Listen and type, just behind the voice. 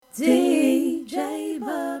DJ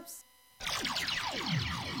Bubs.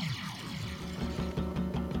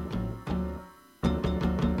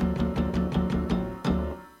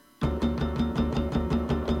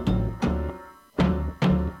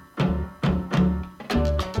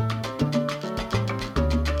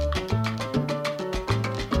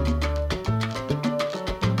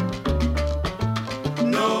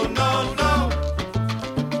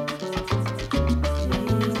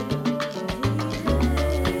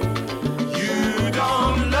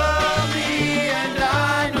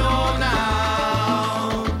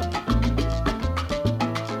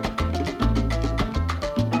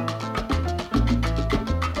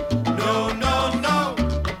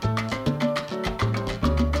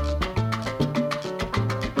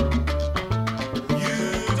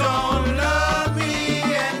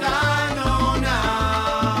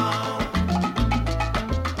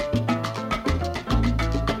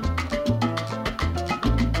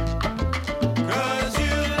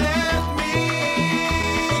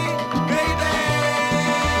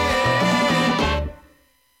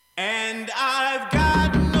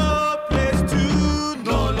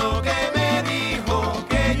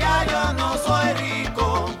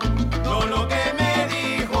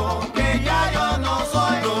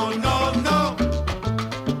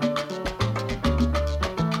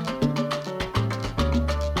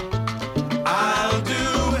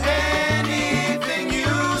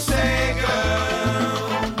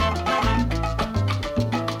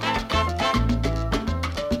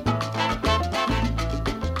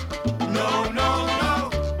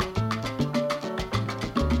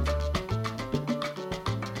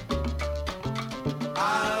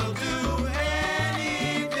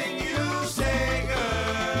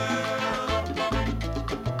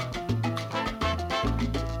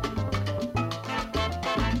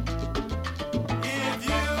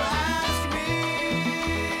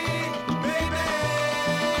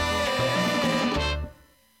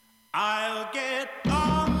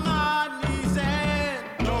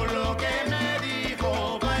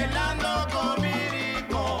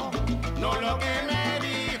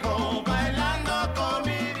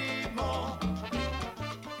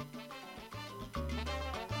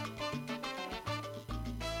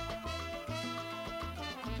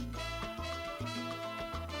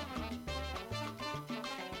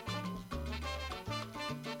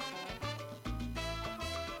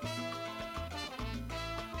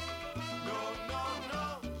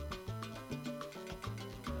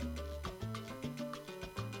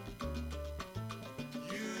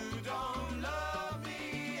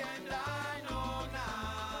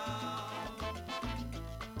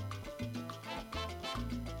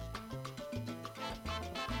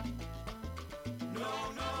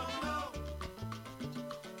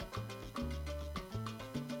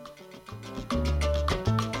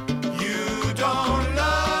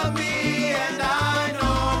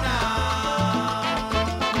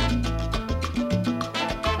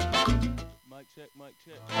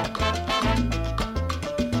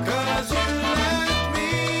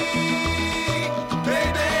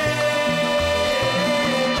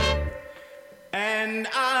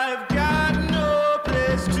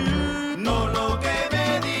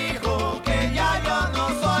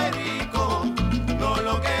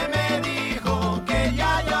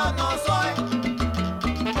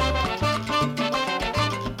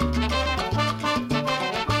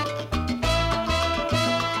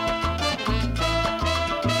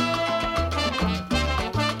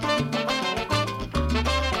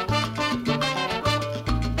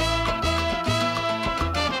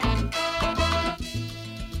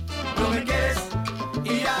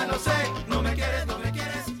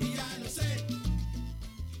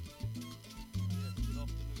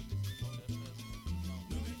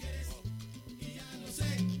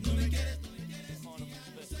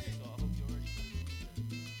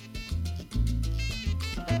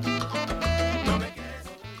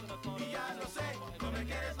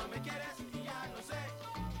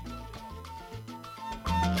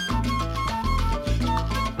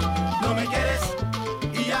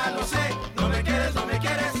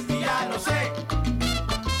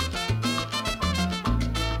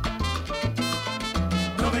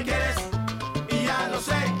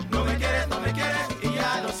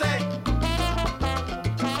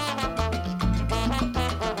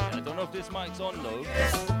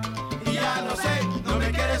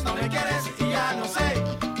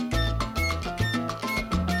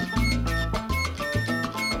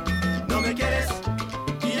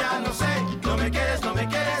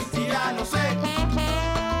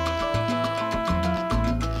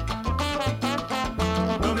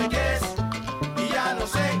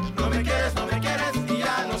 No me quieres, y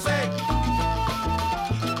ya lo sé.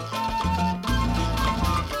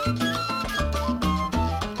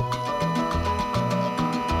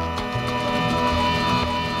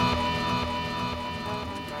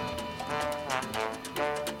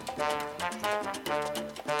 Componte.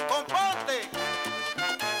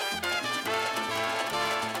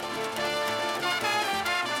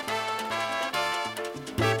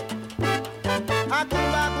 A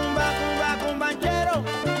cumba, cumba, cumba, cumbanchero.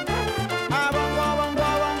 A bongo, bongo,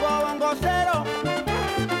 bongo, bongo cero.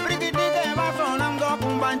 Friquiti que va sonando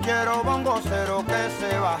cumbanchero, bongo cero que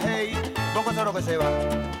se va, hey, bongo cero que se va.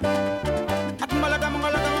 A tumba la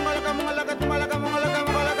cama, la cama, la cama, la cama, la cama, la cama, la cama, la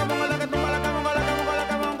cama, la cama, la cama, la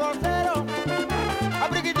cama, bongo cero. A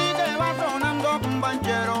friquiti que va sonando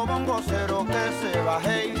cumbanchero, bongo cero que se va,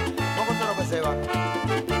 hey, bongo cero que se va.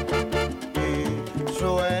 Y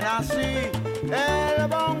suena así el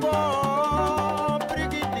bongo.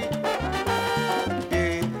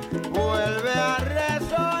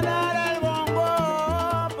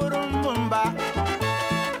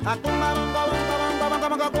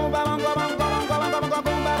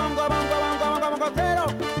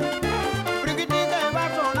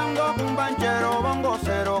 Bongo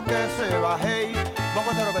cero que se va, hey,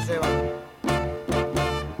 bongo cero que se va.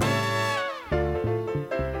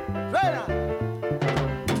 Suena.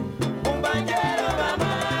 Cumbanchero,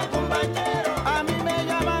 mamá, cumbanchero. A mí me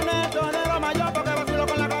llaman el sonero mayor porque vacilo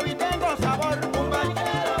con la clave y tengo sabor.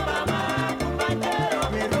 Cumbanchero, mamá, cumbanchero.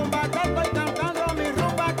 Mi rumba te estoy cantando, mi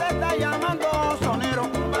rumba te está llamando sonero.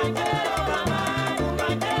 Cumbanchero, mamá,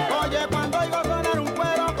 cumbanchero. Oye, cuando oigo sonar un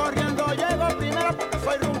cuero corriendo llego primero porque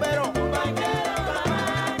soy rumbero.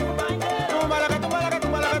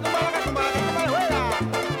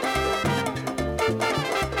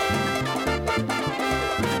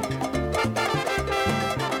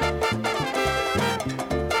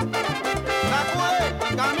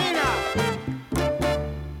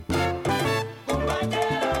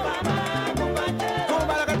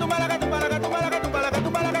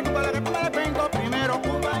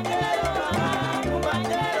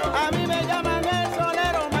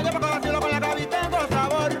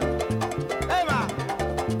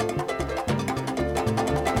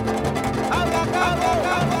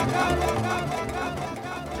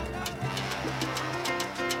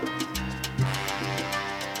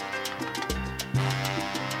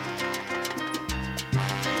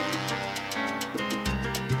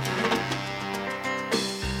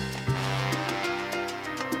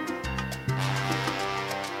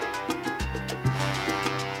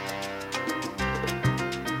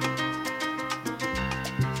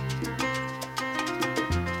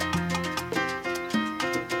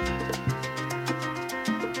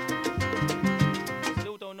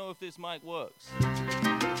 This mic works.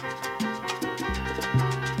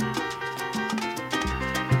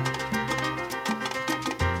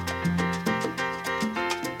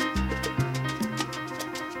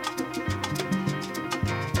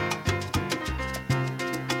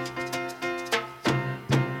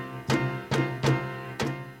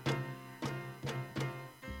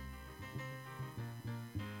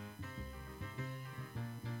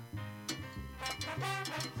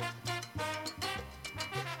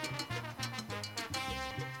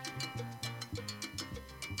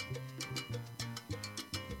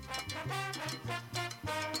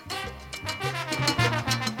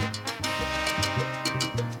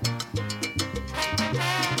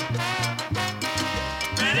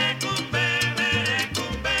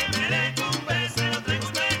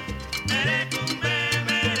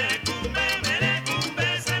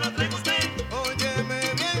 Óyeme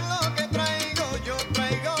bien lo que traigo, yo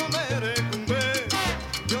traigo merecumbe.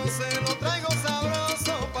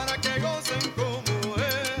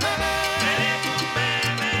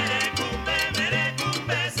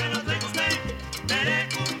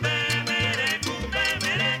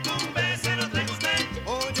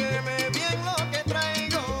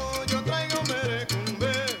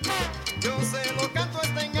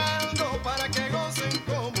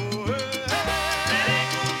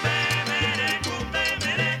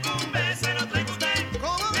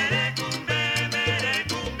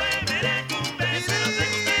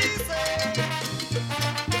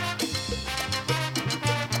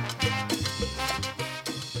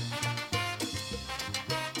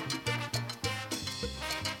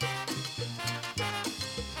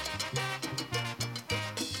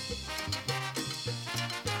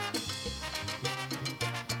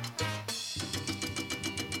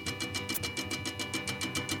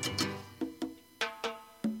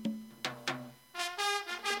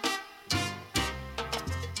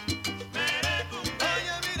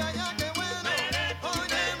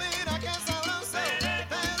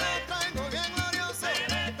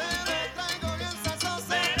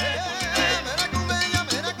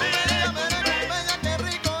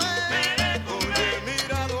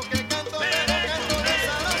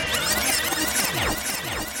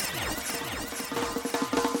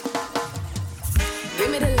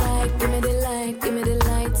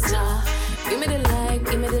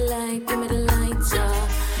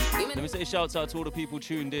 say shouts out to all the people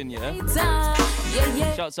tuned in, yeah?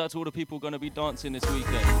 Shouts out to all the people gonna be dancing this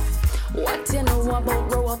weekend. What you know about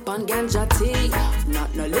grow up on ganja tea?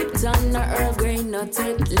 Not no Lipton, no Earl Grey, no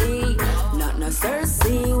Tetley. Not no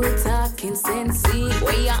Cersei, we talking Sensei.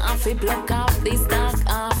 We are off to pluck off the stock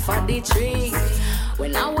off of the tree.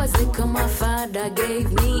 When I was little, my father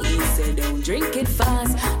gave me. He said, don't drink it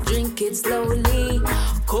fast, drink it slowly.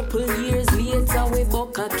 Couple years later, we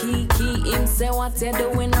buck a kiki. Him say, what you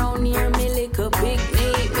doing round here, me lick a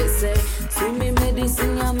picnic. Me say, see me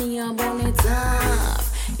medicine, ya me a burn it off.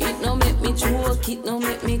 It no make me choke, it no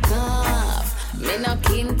make me cough. Me no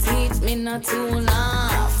kin teeth, me no too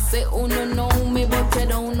laugh. Say, oh no know me, but you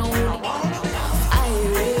don't know me. I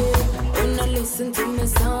read, oh no listen to me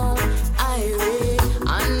song. I read,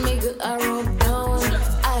 and me get a rub down.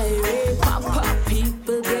 I read, pop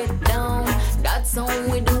people get down. That's how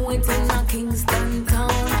we do it in a Kingston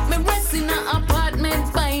town. Me rest in a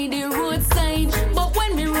apartment by the roadside, but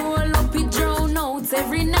when me roll up, it drown out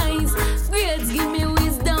every night. Grades give me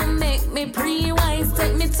wisdom, make me pre-wise.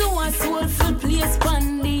 Take me to a soulful place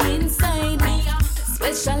on the inside.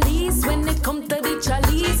 Specialist when it come to the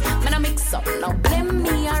chalice. Man, I mix up, now blame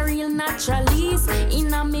me a real naturalist.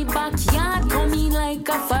 In a me backyard, coming like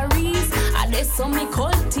a Faris. I just so me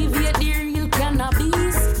cultivate the real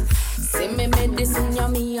cannabis. See me medicine, ya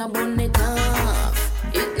me a burn it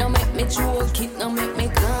off. It no make me choke, it no make me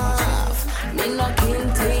cough. Me no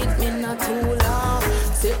can't take, me not too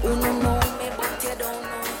laugh. Say, oh no know me, but you don't know.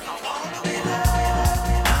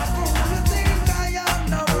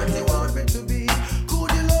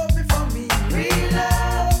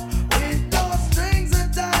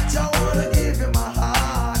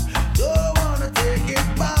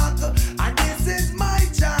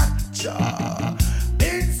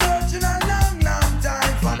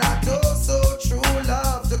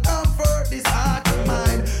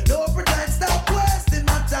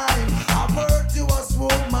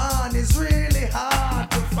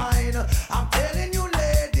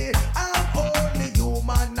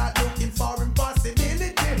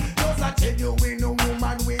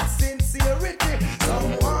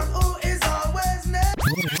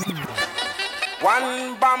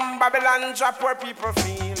 Babylon drop where people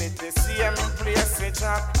feel it. The same place it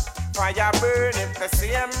drop. Fire burn it. The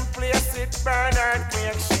same place it burn.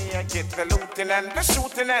 Earthquake shake it. The looting and the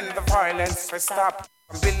shooting and the violence for stop.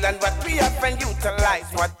 Building what we have and utilize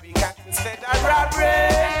what we got instead of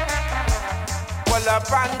robbery. Pull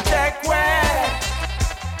up and take way.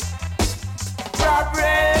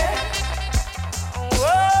 Robbery.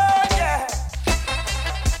 Oh yeah.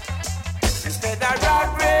 Instead of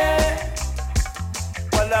robbery.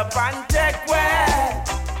 Pull up and take way.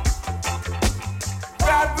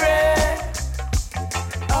 Robbery.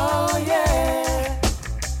 Oh yeah.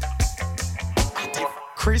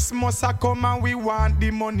 Christmas a come and we want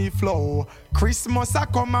the money flow. Christmas a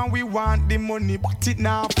come and we want the money, but it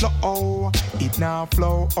now flow. Oh, it now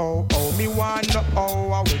flow. Oh, oh, me want no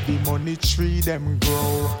how where the money tree them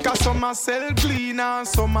grow. Cause some a sell clean and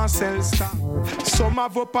some a sell star. Some a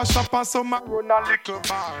up a shop and some a run a little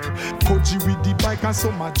bar. Pudgy with the bike and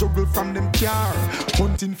some a juggle from them car.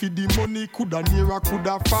 Hunting for the money, coulda near or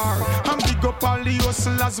coulda far. And big up all the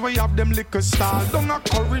hustlers we have them liquor stall. Down a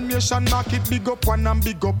Coronation Market, big up one and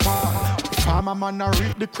big up all. Farmer man a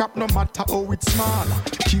reap the crap no matter how it's small.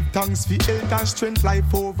 Keep thanks for health and strength,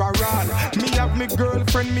 life overall. Me have me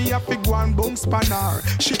girlfriend, me have to go and bounce pan her.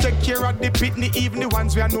 She take care of the pitney, even the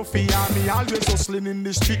ones we are no fear. Me always hustling in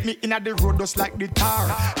the street, me inna the road just like the tar.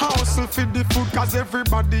 Hustle for the food cause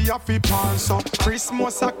everybody have to pan. So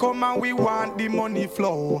Christmas a come and we want the money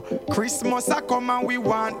flow. Christmas a come and we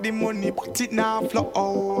want the money, but it now flow.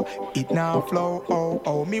 Oh, it now flow. Oh,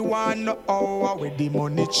 oh, me want no oh where the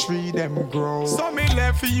money tree them grow. So me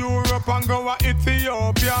left for Europe and go to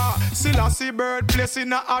Ethiopia. Still I see birthplace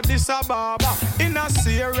in Addis Ababa. In a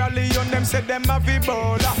Sierra Leone them say them have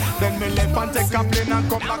Ebola. Then me left and take a plane and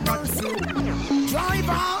come back and see.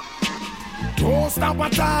 Driver, don't stop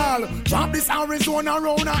at all. Drop this Arizona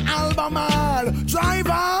round a Albemarle.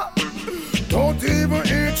 Driver, don't even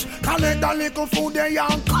itch. Collect a little food there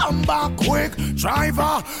and come back quick.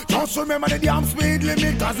 Driver, just remember the damn speed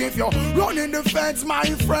limit. Cause if you're running the fence, my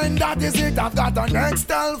friend, that is it. I've got an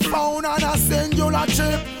Nextel phone and a singular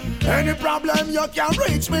chip. Any problem you can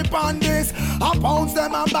reach me on this. I pounds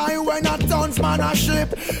them and buy when a tons man a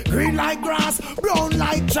ship. Green like grass, brown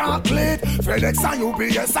like chocolate. FedEx and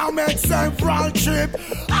UPS I make several trip.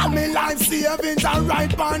 And me life savings are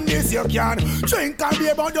right on this. You can drink and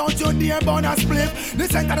beer but don't you dare burn a split. The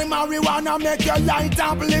scent of the marijuana make your light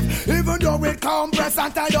uplift. Even though it compress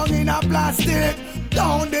and tie down in a plastic.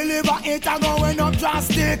 Don't deliver it, I going up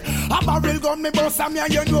drastic. A barrel gun me bust and me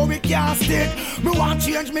and you know we can't stick. Me want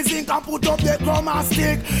change me zinc and put up the chroma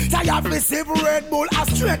stick. Tired me sip Red Bull, a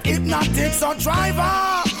straight hypnotic. So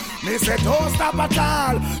driver, me say don't stop at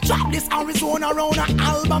all. Drop this Arizona around a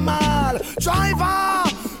Albemarle. Driver,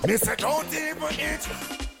 me say don't even itch.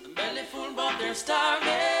 Belly full but they're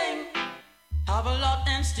starving. Have a lot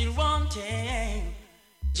and still wanting.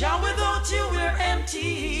 Jah, without you we're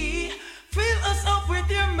empty. Fill us up with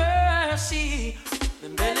your mercy. The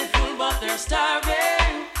belly full but they're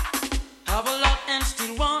starving. Have a lot and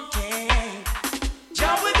still wanting.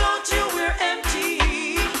 Jah, without you we're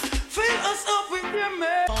empty. Fill us up with your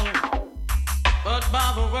mercy. But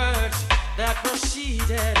by the words that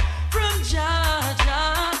proceeded from Jah,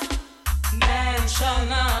 man shall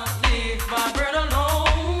not live by bread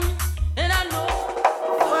alone. And I know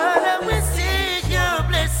Father, we seek your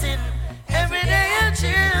blessing. Every day your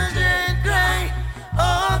children cry.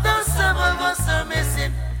 Although some of us are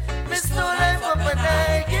missing, miss no life up and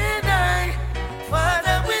I can die.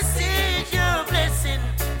 Father, we seek your blessing.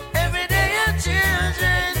 Every day your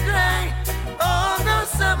children cry. Although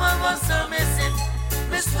some of us are missing,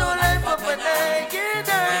 miss no life up and I can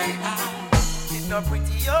die. It's not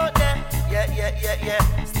pretty out there. Yeah.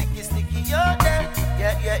 Sticky, you're there.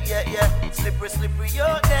 Yeah. Slippery,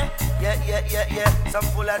 you're there. Yeah. Some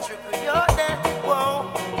full of trickery, you're there. Whoa.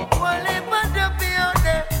 One lip and dopey out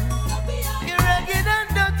there. You're ragged and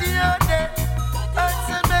dirty out there. And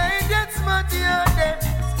some night get smarty out there.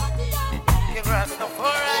 You're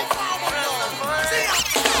Rastafari.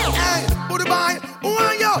 Hey, Buddha boy, who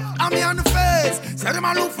are you? I'm here on the face. Say them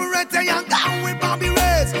a look for red tay and down with Bobby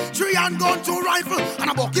Rays. 3 and gun, 2 rifle,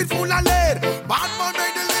 and a bucket full of lead. Bad man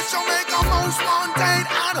made the list, you make a mouse mountain.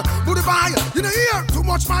 And Buddha boy, you know here, too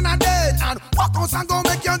much man are dead. And walk out and go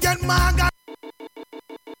make you get mad.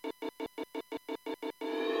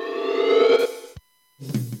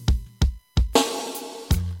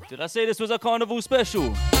 Did I say this was a carnival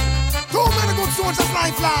special? Too many good soldiers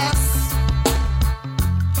like last.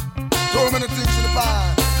 Too many things in the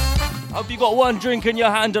past. Hope you got one drink in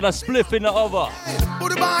your hand and a spliff in the other.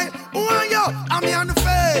 Buddha boy, who are you? I'm here on the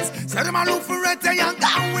face. Say them a look for red tay and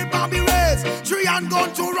down with Bobby Rays. 3 and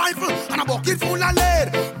gun, 2 rifle, and a bucket full of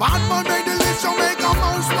lead. Bad man made the list, you make a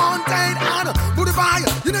mouse mountain. And Buddha boy,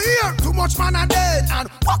 you know here, too much man are dead. And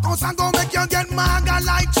walk out and go make you get maga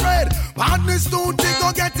like tread. Badness don't think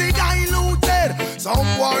go get it diluted. Some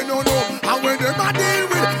boy no know, and when them a deal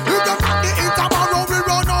with, you can cut the interbarrow, we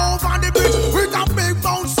run over the bridge. With a big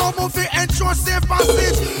bounce, some of it ensure safe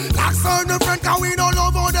passage. Last on the friend, cause we don't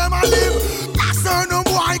love how them a live. Last on the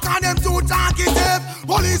boy, cause them too talkative.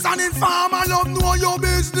 Police and informer love know your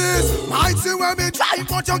business. Might see where me drive,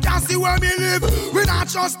 but you can't see where me live. We not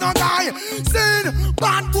trust no guy. Sin,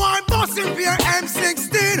 bad boy, busting fear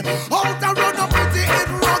M16. Out the road, no pretty, it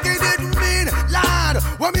rugged, it mean. Lad,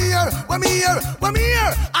 when me here,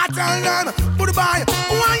 I tell them, put by,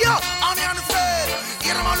 who are you? I'm here on the face.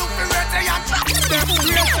 Get them a look for red, they are trapped. Them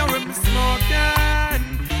greater when me smoking.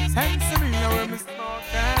 Sense me now when me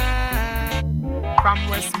smoking. From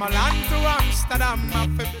Westmoreland to Amsterdam, I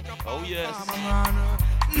feel pick up. Oh yes.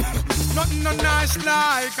 Nothing no nice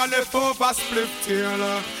like a leftover split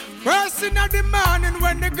tail. First in the morning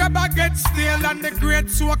when the grabber gets stale and the great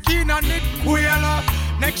soaking and it quail.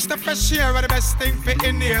 Next to fresh air are the best thing for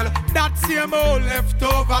inhale. That same old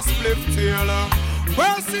leftover split tail.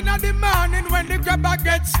 First in the morning when the grabber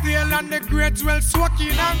gets stale and the great well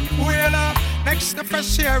soaking and quail. Next to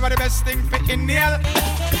fresh air are the best thing for inhale.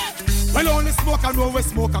 Well, only smoke and know we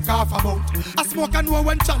smoke and cough about. A smoke and know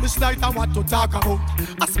when challenge light and what to talk about.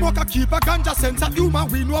 A smoke and keep a ganja sense of humor,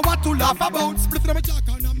 we know what to laugh about. Split them a jack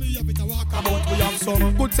and me a bit of walk about. We have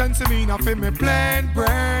some good sense in me, not for me plain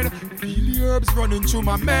bread. Feel the herbs running through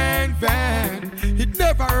my main vein. It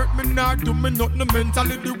never hurt me, not do me nothing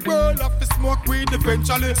mentally. The world of the smoke weed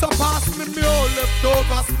eventually. So pass me all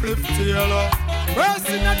leftover split tail. First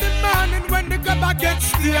in the morning when the grabber gets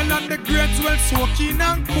stale and the great well soaking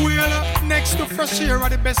and quail. Next to fresh air are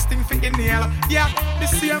the best thing for inhale. Yeah, the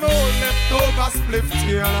same old leftover split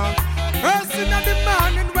tail. First in the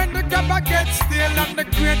morning when the grabber gets stale and the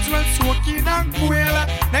great well soaking and quail.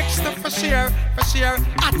 Next to fresh air,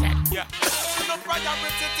 at it. Yeah.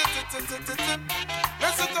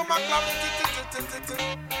 Listen to my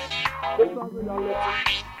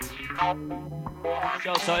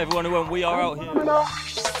Shouts out everyone who went, we are out here.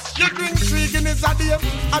 You drink 3 Guinness a day,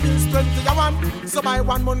 I mean 20 a one. So by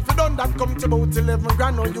 1 month you done that come to about 11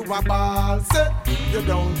 grand. Now you a ball, say you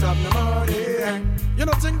don't have no money. You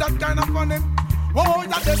don't think that kind of funny? Oh, you're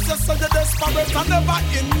desperate and never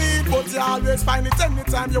in need, but you always find it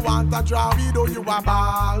anytime you want a draw. We do you a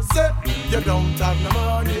ball, say you don't have no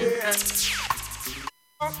money.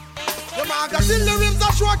 Your magazine the rims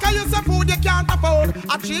are short, cause you say food you can't afford.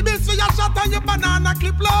 A 3 bills for your shot and your banana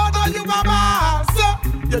clip load. Oh, you a ball, say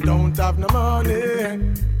you don't have no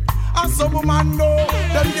money. And some woman know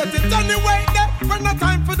them get it anyway. When no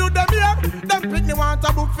time for do them here. Them pick me want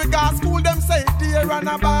a book for gas school. Them say dear and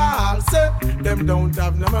a ball. Say them don't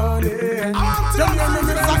have no money. Them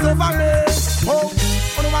enemies are over me. Oh,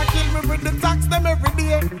 when you want kill me with the tax them every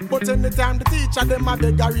day. But anytime the teacher them a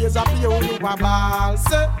beg a raise a pay. You a ball.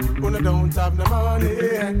 Say when you don't have no money.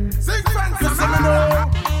 Sing friends, listen me know.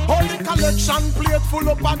 Holy collection plate full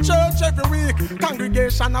up a church every week.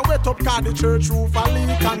 Congregation a wet up cause the church roof a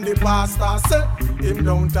leak. And the pastor say him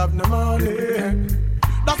don't have no money.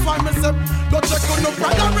 That's why me say go check on the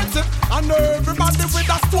priority. I know everybody with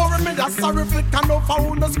a story. Me just sorry if it can no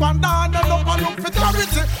found the squander and end up and look for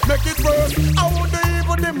charity. Make it worse. I would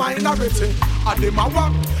even the minority. I dem a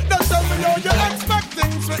walk. They tell me how you expect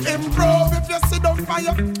things to improve. If you sit on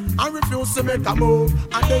fire and refuse to make a move,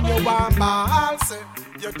 and then you want my say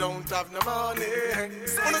you don't have no money.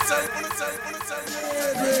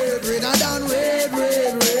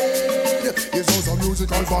 Red, it's also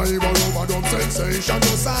musical fiber over dumb sensation.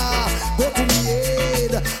 Go to me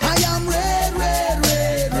head. I am red.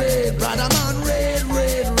 Brother man, red.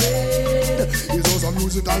 It's also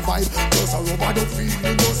musical vibe. Just a rubber dumb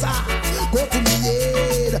feeling. Go to me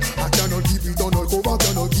head. I cannot keep it on the cover,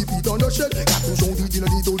 cannot keep it on the shelf. Got to show it in a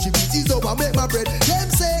little chip. It is over, make my bread. Them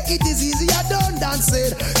say it is easier done than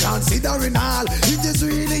said. Considering all, it is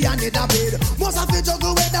really a need a bed. Must have to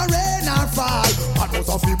juggle when the rain or fall. But must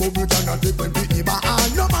have to move you cannot depend on me.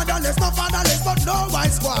 No motherless, no fatherless, but no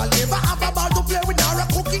white squall. Never have a ball to play with or a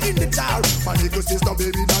cookie in the jar. My little sister,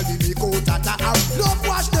 baby, daddy, me go tata out. Love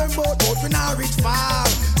wash them both, but we not reach far.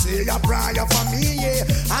 Say a prayer for me, yeah.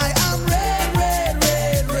 I am red.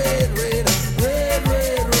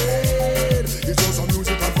 It's just a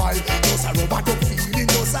musical vibe, just a robot of feeling,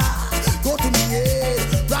 just a go to me, yeah.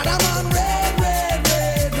 Brother man, red.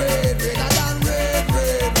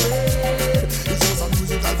 It's just a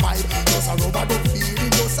musical vibe, just a robot of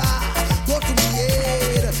feeling, just a go to me,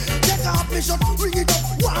 yeah. Take off me shot, bring it up,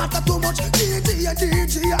 water too much.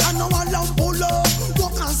 DJ, I know a lamp pull up.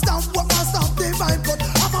 Walk and stop the vibe, but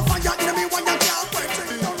I'm a fire in me when you can't wait.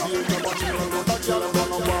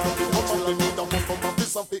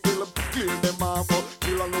 Clear them off,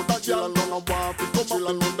 kill a load of girl along a walk. Kill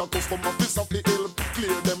a load of customer, piece of the hill,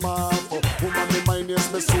 clear them off. Woman, me mind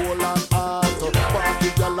is my soul and heart. Party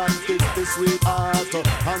girl and take the sweetheart.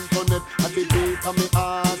 Antoinette at the beat of me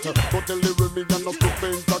heart. Go tell the women you're not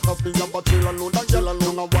stupid, cause me have a chill a load of girl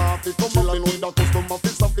along a walk. Kill a load of customer,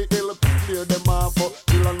 piece of the hill, clear them off.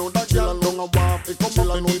 Kill a load of girl along a walk.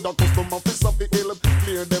 Kill a load of customer, piece of the hill,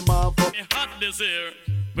 clear them off. Me hot this here,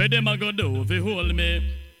 where them a go do if you hold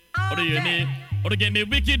me? Or do you hear me? Or to get me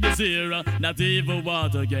wicked this year, not evil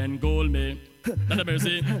water can goal me. Not a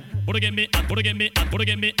mercy. Or to get me, or to get me, or to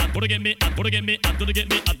get me, or to get me, or to get me, or to get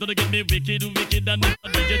me, or to get me wicked, and then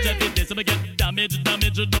DJ chat it, so I get damage.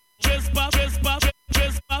 Trespass.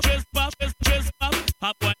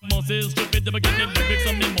 Hot white Moses, stupid, they get the lyrics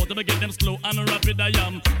on me mouth, they get them slow and rapid. I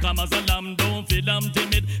am calm as a lamb, don't feel I'm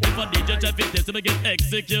timid. If a DJ chat it, so I get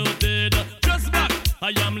executed. Just back,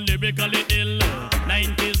 I am lyrically ill.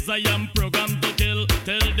 90s, I am programmed to kill.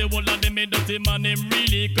 Tell the whole of them dirty man, him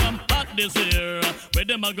really come hot this year. Where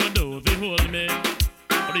them a go do if they hold me?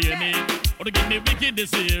 Or do you hear me? Or to get me wicked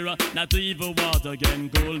this year, not evil water can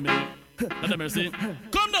cool me. Not a mercy.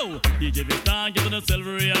 Come now, DJ Vista, get to the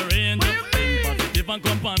silver rearrange. Think positive and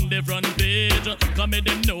come on the front page. Come in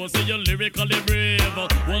them know, say you're lyrically brave.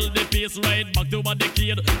 Hold the pace right back to a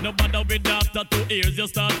decade. No matter with after 2 years, you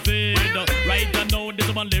start fade. Right now,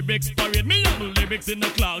 this one lyrics parade. Me have lyrics in the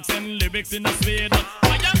clocks and lyrics in the spade.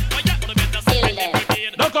 Fire,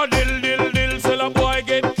 duck a dill, sell a boy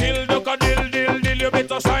get killed. Duck a dill, you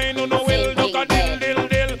better sign on no will. Duck a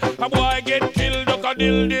dill, a boy get killed. Duck a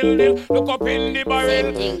dill, look up in the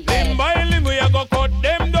barrel. Limb by limb, we a go cut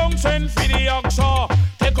them down. Send for the oxa,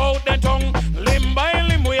 take out the tongue. Limb by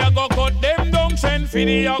limb, we a go cut them down. Send for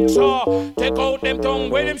the oxa, take out them tongue.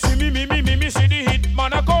 When them see me, see the hit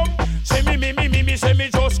man a come. See me, say me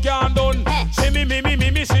just can't done. See me,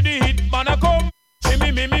 see the hit man a come. See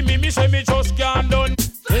me, say me just can't done.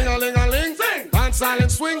 Ling-a-ling-a-ling, dance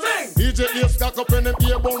silent swing. DJ ears stack up in them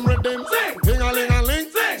ear bone rhythm. Ling-a-ling-a-ling,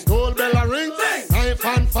 skull bell a ring. Knife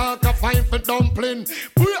and fork a fine for dumpling.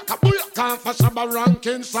 Booyaka, booyaka. Can't for Shabba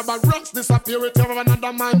ranking, Shabba ranks disappear with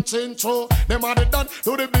another man change. So them are the done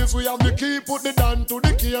to the biz, we have the key, put the down to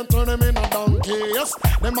the key and turn them in a donkey. Yes,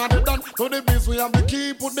 them are the done to the biz, we have the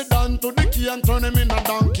key, put the down to the key and turn them in a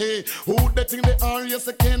donkey. Who they think they are? Yes,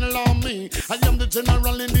 they can't allow me. I am the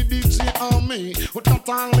general in the DJ army. With not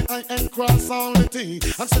only I and cross all the T.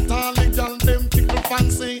 And sit all the y'all them tickle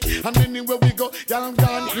fancy. And anywhere we go, y'all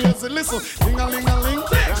gone crazy. Listen, ding-a-ling-a-ling,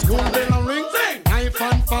 school bell a ring. Knife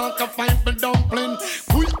and fork a fight for dumpling.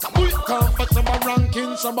 Come for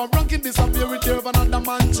Shabba ranking disappear with you another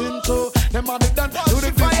man chin. So them are the done to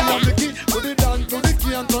the busy of the key, put it down to the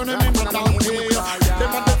key and turn them in a donkey.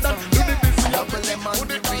 Them are the done to the busy of the key,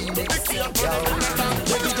 put it down to the key and turn them in a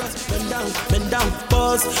donkey. Baby just bend down,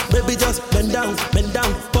 pause. Baby just bend down,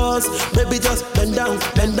 pause. Baby just bend down,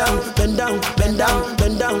 pause. Baby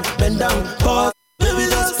just bend down, pause. Baby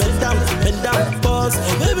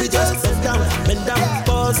just bend down,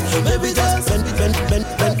 pause. Baby just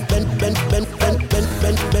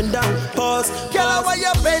bend down, pause. Girl, why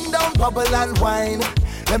you bend down, bubble and wine?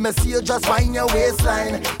 Let me see you just wind your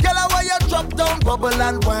waistline. Girl, why you drop down, bubble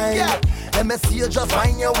and wine? Yeah. Let me see you just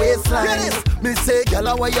wind your waistline. Me say,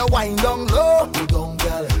 girl, why you wind down low? You don't,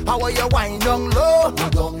 girl. How are you wind down low? You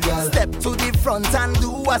don't, girl. Step to the front and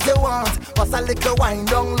do as you want. Bust a little wind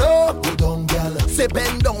down low. You don't, girl. Say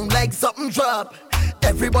bend down like something drop.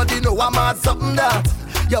 Everybody know I'm at something that.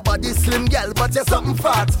 Your body slim, girl, but you're something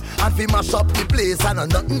fat. And we mash up the place and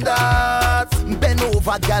nothing that. Bend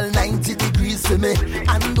over, girl, 90 degrees for me.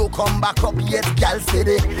 And don't come back up yet, girl,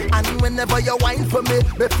 steady. And whenever you whine for me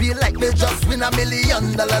feel like me just win $1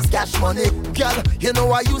 million cash money. Girl, you know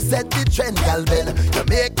why you set the trend, girl, Ben. You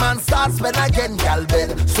make man start spend again, girl,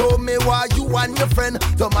 Ben. So me why you and your friend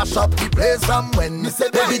to mash up the place and when me say,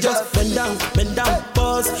 baby, just bend down,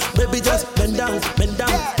 pause. Baby, just bend down,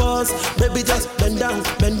 pause. Baby, just bend down,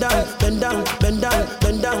 pause. Baby, just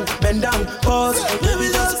bend down, pause.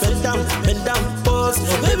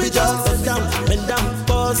 Baby, just bend down,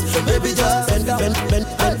 pause. Baby, just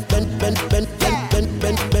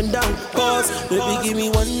bend down, pause. Baby, give me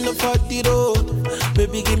one for the road.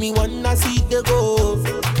 Baby, give me one I see the go.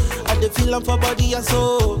 I the feel for body and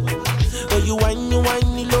soul. When you whine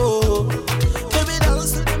low. Baby,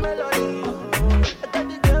 dance to the melody. I got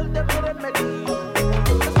the girl them for the melody.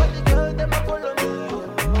 That's why the girl them follow me.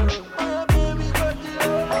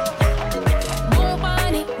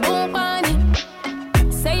 Boom on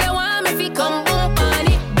it. Say you want me fi come boom on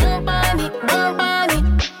it. Boom on it.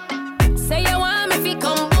 Say you want me fi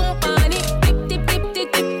come boom on it.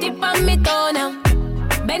 Tip on me toe now.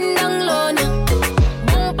 Bend down low now.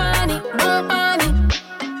 Boom on it.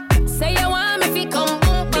 Say you want me fi come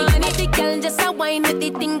boom on it. The girl just a wine with the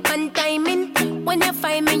thing pan timing. When you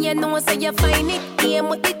find me, you know say you find it. Aim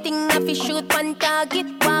with the thing, I fi shoot pan target.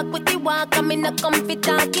 Walk with the walk, I'm in a comfy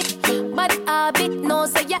target. But habit, no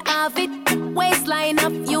say you have it. Waistline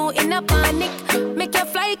of you in a panic. Make you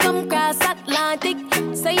fly come cross Atlantic.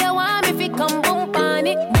 Say you want me fi come boom on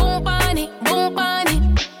it. Boom on it, boom on it.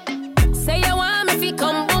 Say you want me fi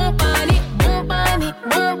come boom on it. Boom on it,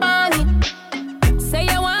 boom on it. Say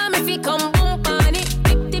you want me fi come boom on it.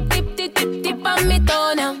 Tip on me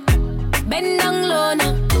toe now. Bend down low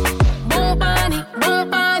now. Boom on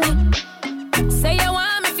it. Say you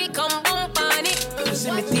want me fi come boom on it. You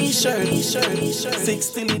see me t-shirt. 6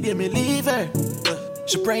 till the day me leave her.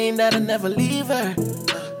 She praying that I never leave her.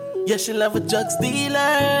 Yeah, she love a drugs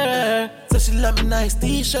dealer. So she love a nice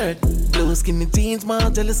t-shirt. Blue skinny jeans,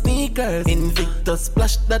 Margiela sneakers. Invictus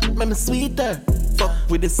splash that make me sweeter. Fuck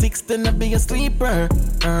with the 6, then I be a sleeper.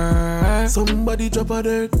 Somebody drop a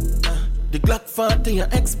dirt. The Glock 40, an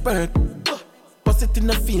expert. Bust it in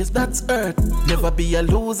the face, that's earth. Never be a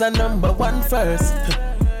loser, #1 first.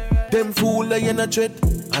 Them fool in a dread.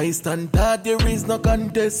 I stand hard, there is no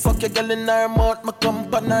contest. Fuck your girl in her mouth, my cum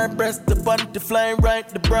on her breast. The panty flying right,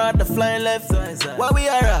 the bra the flying left. Why we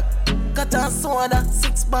are rock? Cut a soda,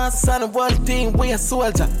 6 bars on the world team, we a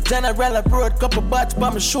soldier. General abroad, couple batch by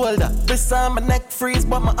my shoulder. This on my neck freeze,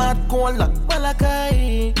 but my heart cold.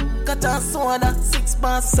 Malachi. Cut a soda, 6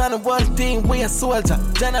 bars on the world team, we a soldier.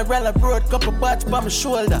 General abroad, couple batch by my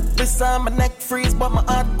shoulder. This on my neck freeze, but my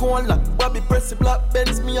heart cold. Bobby press the black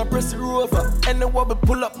Benz, me a press the rover. And the wobble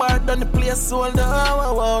pull up bar down the place shoulder.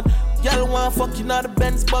 Y'all want fucking out the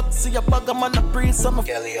Benz box. See a bag, I'm on the breeze, so I'm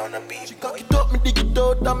Kelly on the beat. She cock it up, me dig it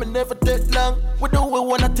out, and me never take long. We do we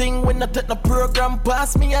want a thing when I take the program.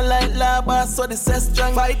 Pass me a light lava, so this is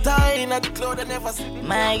strong. Fight high in the cloud, I never see.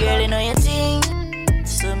 My girl, you know your thing,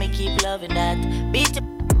 so me keep loving that. Beat the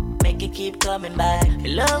make it keep coming back. I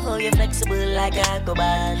love how you're flexible like a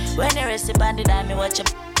acrobat. When you rest upon the dime, me watch you.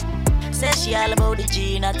 Say she all about the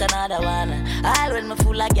G, not another one. All when me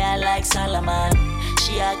full of girl like Solomon.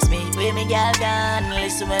 She asks me, where me girl gone?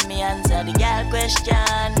 Listen when me answer the girl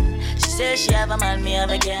question. She says she have a man, me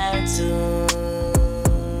have a girl too.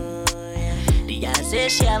 The girl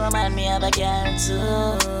says she have a man, me have a girl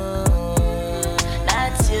too.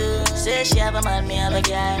 Not you. Say she have a man, me have a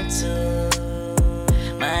girl too.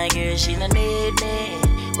 My girl, she no need me.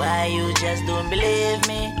 Why you just don't believe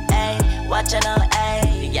me? Hey, watch her now,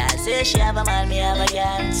 hey. The girl say she have a man, me have a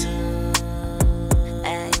girl too.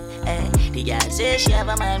 Hey, hey. The girl say she have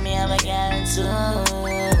a man, me have a girl too.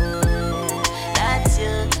 That's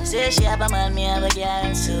you. Say she have a man, me have a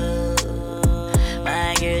girl too.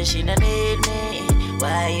 My girl, she no need me.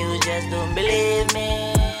 Why you just don't believe me?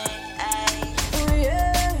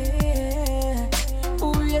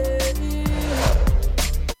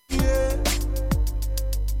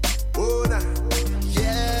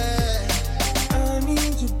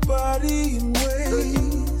 In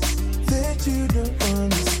ways that you don't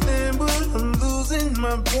understand, but I'm losing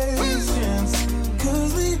my patience.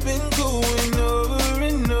 Cause we've been going over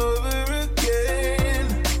and over again.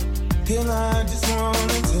 Girl, I just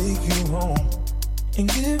wanna take you home and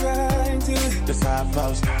get right to it. That's how I'm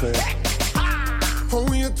supposed to play. How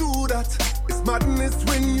you do that? It's madness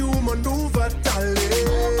when you maneuver,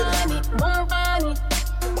 darling. More money.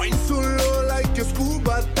 Wine so low like you're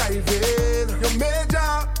scuba diving. You're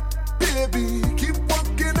major. Baby, keep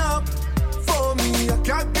walking up for me. I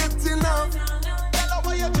can't get enough. Tell her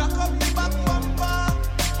why you jack up the back bumper.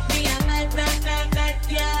 Me and my bad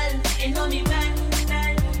girl, you know me bad.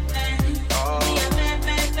 Me and my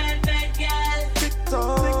bad girl.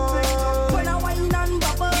 TikTok. When I wine and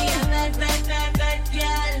bubble. Me and my bad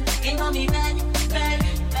girl, you know me bad.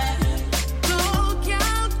 Go,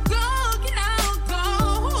 girl, go.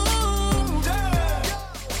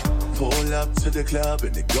 Pull up to the club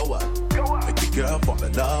and they go up. Make the girl fall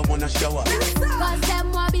in love when I show up. Cause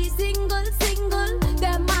them want be single.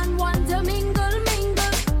 Them man want to mingle.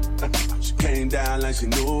 She came down like she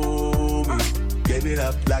knew me. Gave it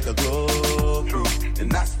up like a groupie.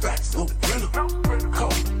 And that's facts, no thriller.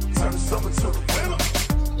 Come, turn the summer to the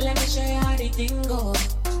winter. Let me show you how the thing go.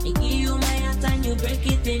 I give you my heart and you break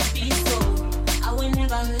it in pieces. So I will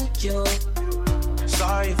never hurt you.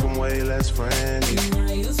 Sorry if I'm way less friendly.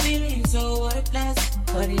 Now you feeling so worthless.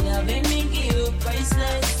 But the loving me give you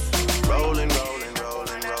priceless. Rolling. How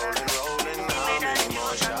many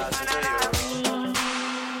more shots until you're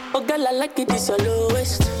Oh girl, I like it, it's your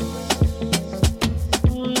lowest.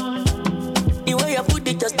 The way you put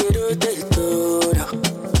it just the rotate.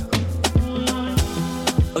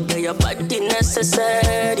 Oh girl, your body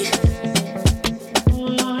necessary.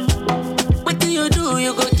 What do? You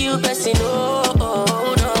go kill person, no.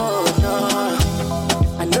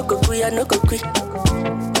 I no go quit.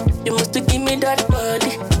 You must give me that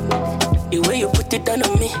body. The way you put it down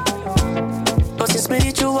on me. Cause it's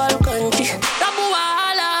spiritual country. Tabu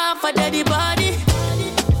wahala for daddy body.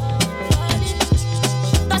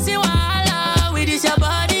 Cause you wahala with this your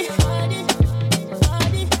body.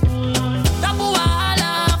 Tabu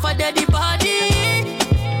wahala for daddy body.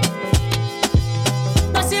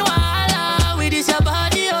 Cause you wahala with this your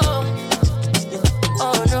body, oh.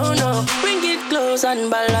 Oh no. Bring it close and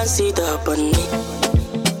balance it up on me.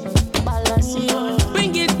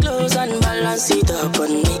 Bring it close and balance it up on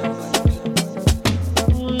me.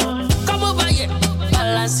 Come over here,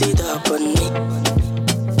 balance it up on me.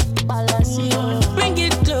 Bring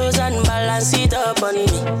it close and balance it up on me.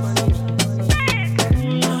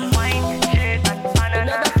 Wine, shake and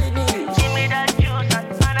banana. Give me that juice and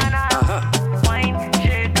banana. Wine,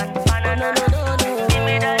 shake and banana. Give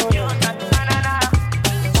me that juice and banana.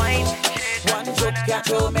 Wine, shake and banana. 1 joke,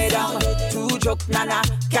 catch me down. 2 joke, nana.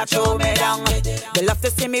 Catch me down. They love to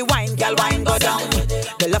see me wine, girl, wine go down.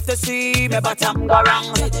 They love to see me bottom go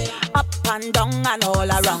wrong. Up and down and all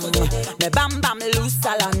around. Me bam bam loose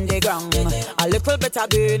along the ground. A little bit of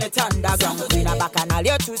burn it underground. Queen a back and all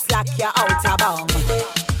you too slack, you out of bound.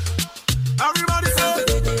 Everybody say,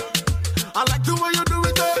 I like the way you do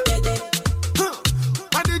it.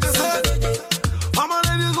 What did you say? I'm a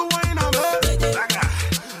ladies who wine on me.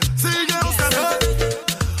 See girls say,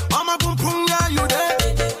 I'm a boom boom girl, you there.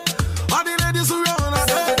 All the ladies who run on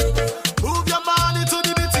there. Move your body to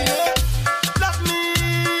the beat, yeah. Love me,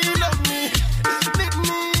 need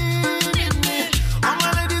me. All my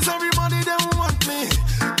ladies, everybody, they want me.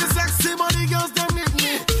 The sexy body girls, they need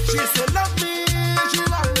me. She said, love me, she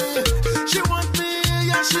love me. She want me,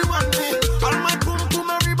 yeah, she want me. All my boom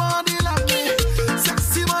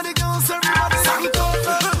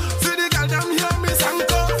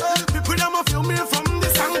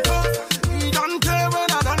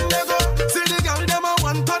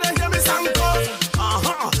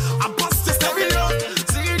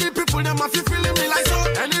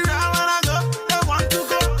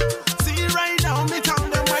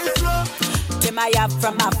I have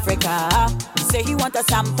from Africa. He say he want to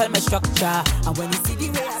sample my structure. And when he see the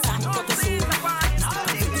way I stand up to see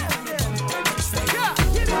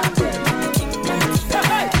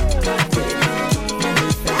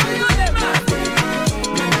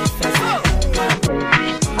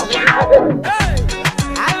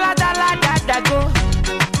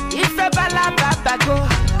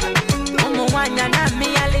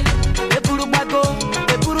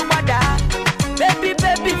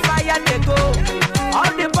Baby, fire they go.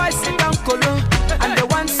 All the boys sit down colo, and they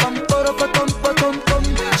want some poro potom potom pom.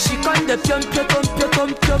 She con the pion pion pion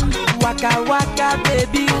pion. Waka waka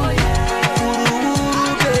baby, uru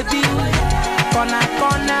baby, corner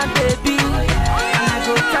corner baby. And I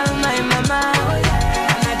go tell my mama,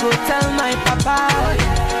 and I go tell my papa,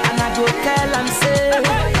 and I go tell am say,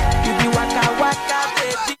 you be waka waka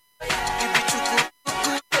baby.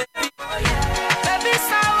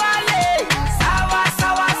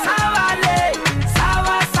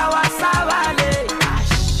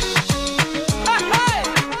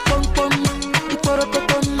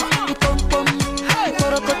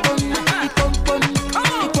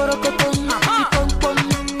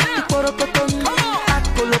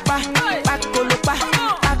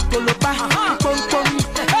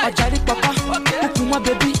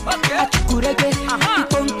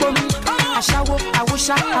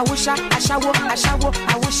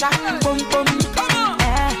 I wish I boom boom.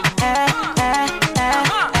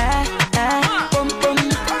 Boom boom.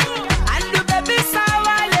 And the baby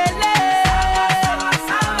sawa lele.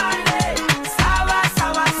 Sawa le.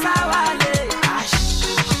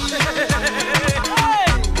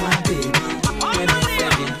 My baby, let me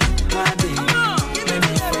feel it. My baby, let me feel it. My baby, let me feel it. Let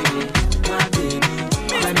me feel it. My baby,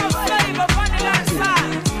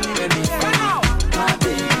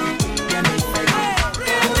 let me feel it.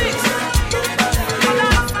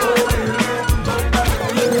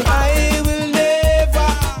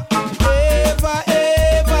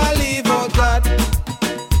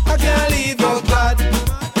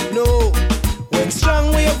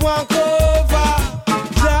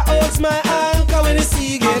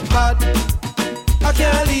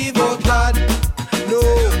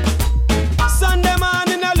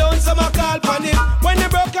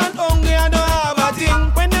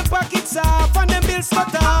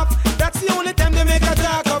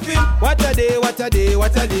 What a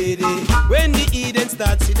day. When the Eden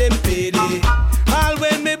starts, see them pay day. All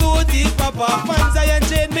when me booty pop off, fans I and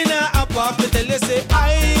chain me now up off. Me tell you say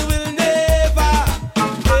I will never,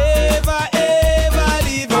 ever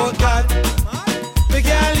leave out God. We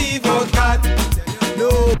can't leave out God. No.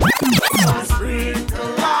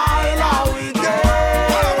 Sprinkle Lila we get.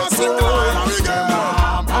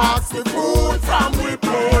 Ask the food from we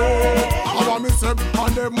play. I want me say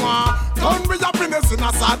on them one. Don't be happiness in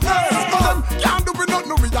a sadness. Can't do we not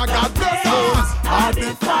know we are God bless us. And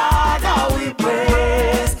the Father we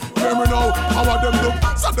praise. Let me know how them do.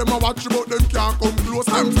 So them a watch about them can't come close.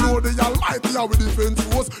 Them know the Almighty how we defend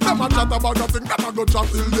force. Them a chat about nothing that a go chat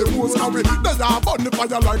till the most. Now we they a burn the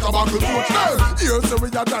fire like a buckle torch. Here say we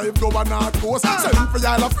a drive go on our coast. Send for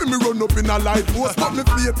y'all a me run up in a light post. But me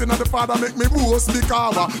faith in the Father make me boast.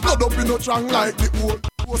 Because not up in no strong like the old.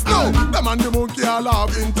 No, them and the monkey all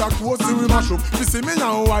have intercourse. See we mash up. You see me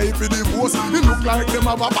now wife for the post. It look like them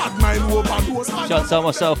have a bad mind overdose. Shouts out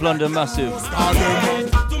myself, London Massive. Too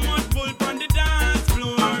much pulp on the dance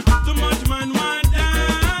floor. Too much man want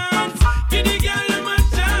dance. Give the girl them a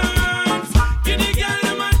chance. Give the girl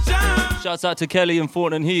them a chance. Shouts out to Kelly and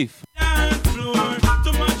Thornton Heath. Dance floor.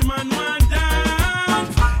 Too much man want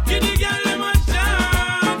dance. Give the girl them a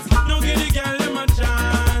chance. No give the girl them a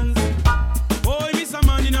chance. Boy, miss a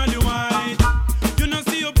man in all the white. You know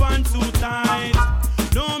see your pants too tight.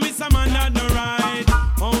 No miss a man that no right.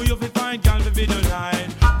 Oh, you fi find girl fi video light.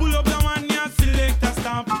 Pull up the one ya select a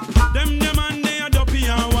stop. Them and they a dopey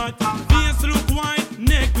and what? Face look white,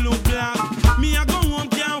 neck look black. Me a go home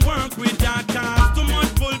can't work with that cause too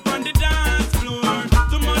much pulp on the dance floor.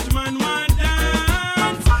 Too much man want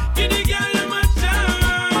dance. Give the girl them a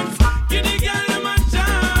chance. Give the girl them a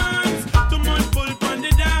chance. Too much pulp on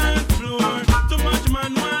the dance floor. Too much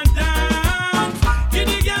man want dance. Give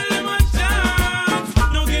the girl them a chance.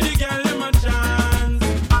 No give the girl them a chance.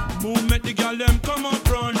 Move make the girl them come up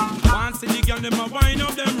front. Once the girl them a wind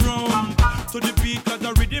up them rum. To the beat cause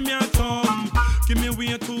the rhythm ya thumb. Give me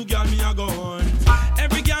way two girl me a go on.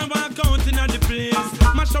 Every girl walk out in the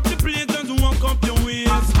place. Mash up the place and walk up your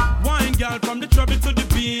waist. Wine girl from the trouble to the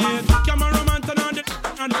beat. Cameraman turn on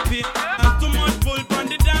the beat. Too much pulp on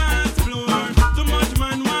the dance floor. Too much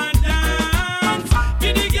man want dance.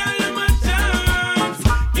 Give the girl them a chance.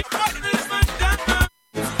 Give the girl them a chance.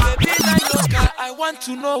 Baby, like Oscar, I want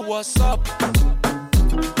to know what's up.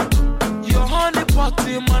 honey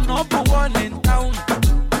party, my number one in town.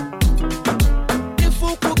 If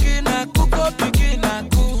you cooking, I cook up, begin I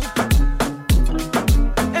cook.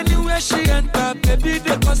 Anywhere she enter, baby,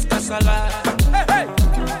 they cause casala. Hey, hey.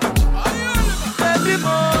 Baby,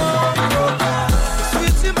 more,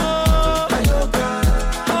 sweetie, more,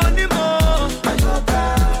 honey, more,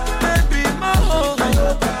 baby, more,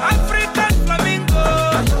 African flamingo,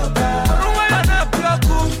 Rwanda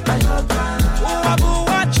Piaku, Uwabu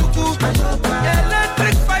Wachuku,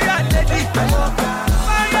 electric fire lady,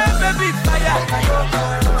 fire, baby, fire,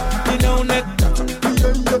 you know, neck,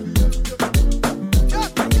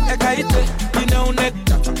 Ekaite, you know, neck.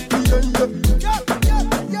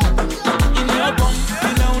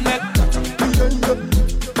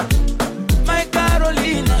 My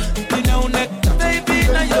Carolina, baby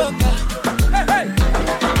Nayoka, hey, hey.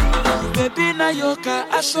 Baby Nayoka,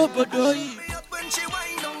 Asobodoi.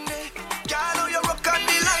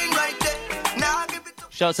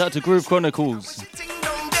 Shouts out to Groove Chronicles.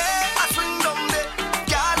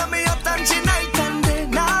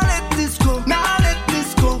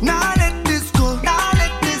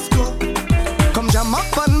 Come jam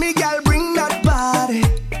up on me, girl, bring that body.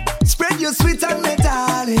 Spread your sweet and me,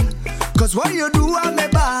 darling. Cause what you do, I'm me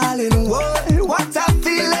balling. What I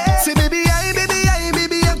feel it. Say, baby,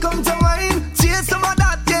 I come to wine. Chase some of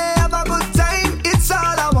that, yeah, have a good time. It's all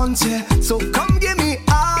I want, yeah. So come give me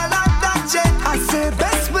all of that, yeah. I say,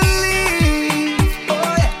 best believe.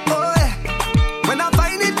 Oh, yeah. When I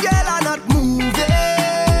find it, girl, I'm not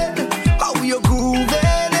moving. How you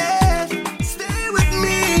grooving it? Stay with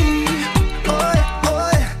me. Oh,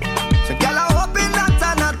 yeah. So, girl, I'm hoping that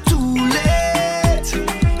I'm not too late.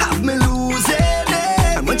 Have me losing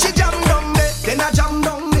it. And when she jam down there, then I jam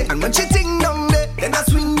down there. And when she ting down there, then I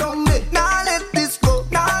swing down there. Now let this go,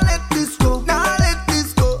 now let this go, now let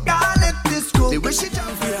this go, now let this go. The way she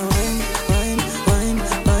jam for you, wine,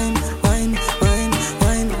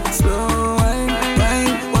 slow wine,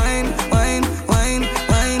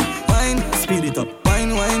 speed it up.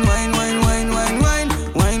 Wine,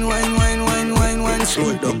 slow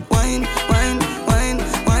it down. Wine.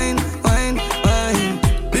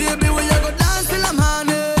 Baby, when you go dance till I'm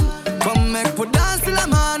morning, come make we dance till I'm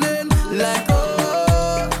morning. Like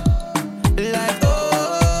oh, girl,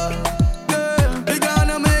 we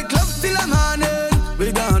gonna make love till I'm morning.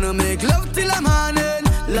 We gonna make love till I'm morning.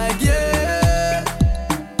 Like yeah.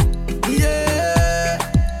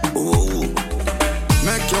 Ooh.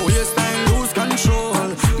 Make your waistline lose control.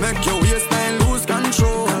 Make your waistline lose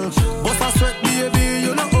control. Bust a sweat, baby,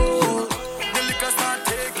 you know. The liquor start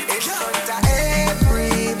taking it front of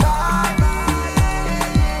everybody.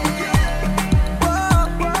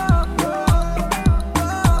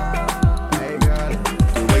 Hey girl,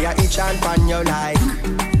 the way I itch and pan you like,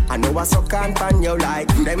 I know I suck and pan you like.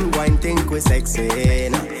 Them going think we sexy,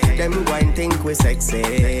 nah. Them going think we sexy,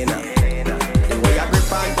 nah. The way I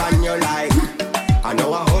grip and pan you like, I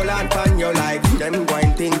know I hold and pan you like. Them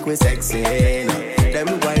going think we sexy, nah.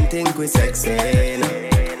 Them going think we sexy, nah.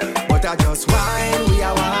 But I just whine, we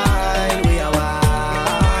are wine,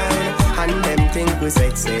 and them think we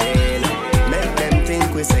sexy, nah. Make them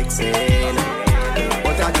think we sexy, nah.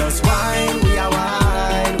 But I just whine, we are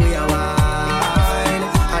wine,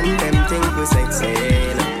 and them think we sexy,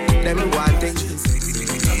 nah. Them want think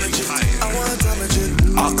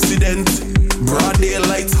Accident, broad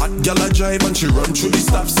daylight, hot gal a drive and she run through the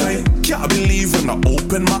stop sign. Can't believe when I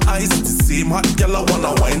open my eyes, it's the same hot gal I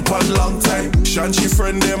wanna wine for a long time. Shan she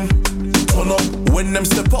friend them, turn up when them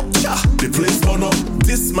step up, yeah, the place burn up.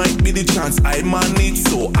 This might be the chance I man need,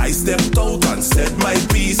 so I stepped out and said my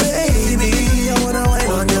piece. Baby, I wanna wine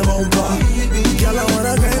on your bumper. Girl, I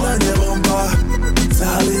wanna grind on your bumper.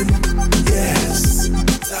 Darling, yes,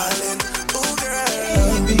 darling. Oh girl,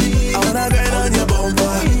 I wanna grind on your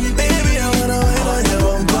bumper. Baby, I wanna wine on your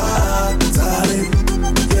bumper. Darling,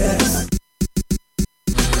 yes.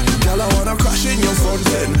 Girl, I wanna crash in your front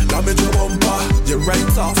end, damage your bumper. You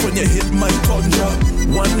right off when you hit my tundra.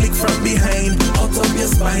 One lick from behind, out of your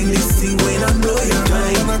spine. Listen when I blow your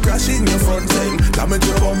mind. I wanna crash in your front end, damage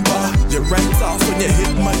your bumper. You right off when you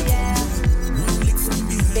hit my.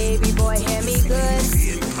 Baby boy, hear me good.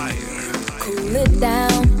 Cool it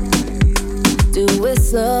down, do it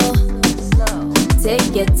slow.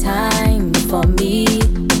 Take your time for me,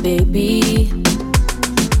 baby.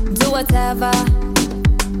 Do whatever,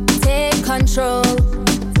 take control.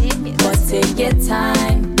 But take your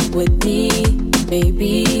time with me,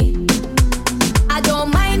 baby. I don't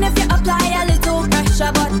mind if you apply a little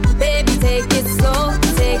pressure, but baby, take it slow,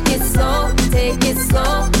 take it slow, take it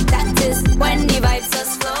slow. That is when the vibes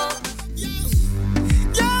just flow.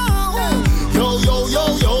 Yo, yo, yo,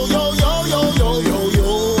 yo, yo, yo, yo.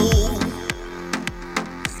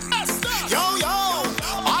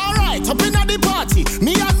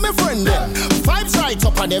 lights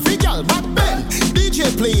up on every girl back then.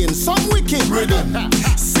 DJ playing some wicked rhythm.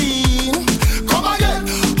 Scene, come again.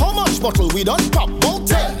 How much bottle we done pop? About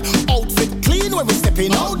 10. Outfit clean when we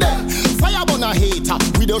stepping out them. Fire burn a hater,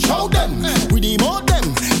 we don't show them. We demote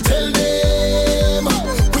them, tell them.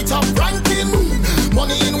 We top ranking.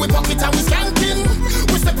 Money in we pocket and we skanking.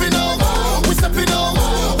 We stepping out, we stepping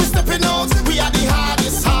out, we stepping out. We are the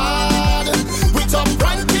hardest hard. We top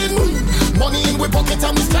ranking. Money in we pocket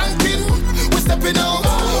and we skanking. We stepping out,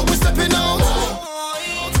 we stepping out.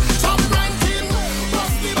 Top ranking,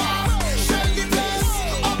 bust the bar, shell the place,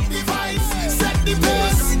 up the vibes, set the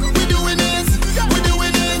pace. We doing it, we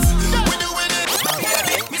doing it, we doing it.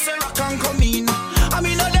 Me say rock and come in. I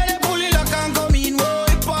mean, no they pull it lock and come in. Whoa,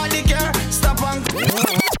 if party care, stop and.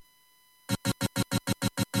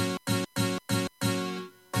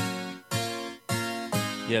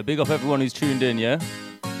 Yeah, big up everyone who's tuned in, yeah?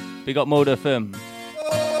 Big up Mode FM.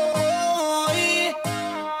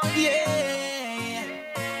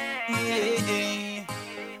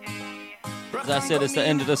 As I said, it's the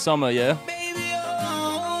end of the summer, yeah?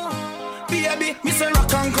 Baby, me say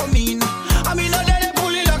rock and come in. I mean, no they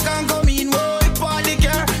pull it lock and come in. Whoa, if party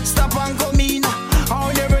care, stop and come in.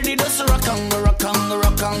 How they ready to rock and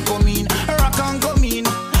come in. Rock and come in.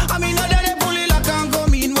 I mean, no they pull it lock and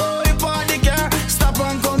come in. Whoa, if party care, stop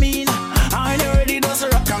and come in. How they ready to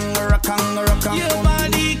rock and your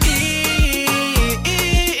body clean,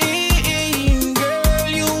 girl,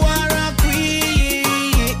 you are a queen.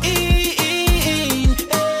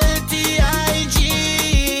 LTIG,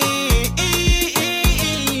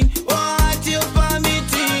 want you for me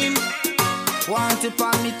team, want you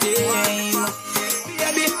for me team.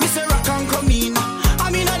 Baby, me say rock and come in. I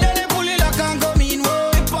mean, I let pull it lock and come in.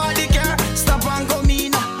 Whoa, if party care, stop and come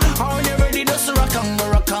in. How they ready to rock and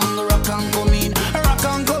come in, rock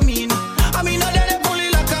and come in. I mean, I let pull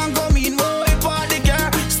it lock and come in. Whoa, if party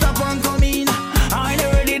care, stop and come in. How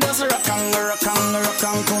they ready to rock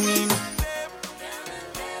and come in.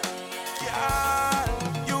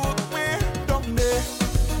 You hook me down there.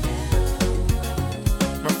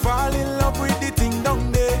 Me fall in love with the thing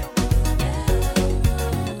down there.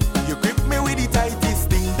 You grip me with the tightest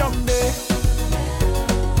thing down there.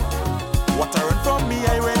 What I run from me,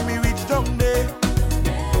 I when me reach down there.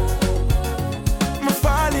 Me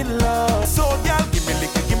fall in love. So girl, give me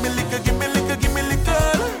liquor, give me liquor, give me liquor, give me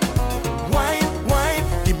liquor. Wine, wine,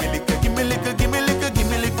 give me liquor, give me liquor, give me liquor, give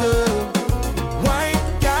me liquor. Wine,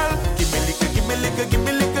 girl, give me liquor, give me liquor, give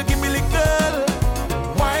me liquor, give me liquor.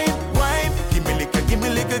 Wine, wine, give me liquor, give me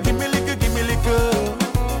liquor, give me liquor, give me liquor.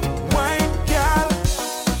 Wine, girl,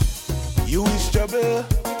 you is trouble.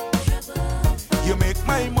 You make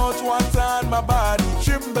my mouth water and my body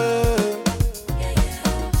tremble.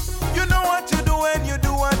 You know what you do when you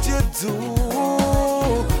do what you do.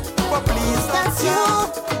 But please, That's you.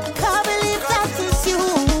 Can't believe that is you.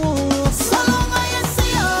 So long as you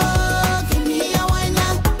see you, give me a wine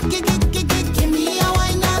now. Give me a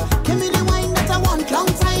wine now. Give me the wine that I want. Long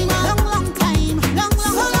time, long time.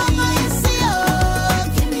 So long as you see you,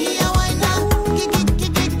 give me a wine now. Give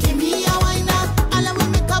me a wine now. And I will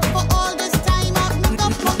make up for all this time. Make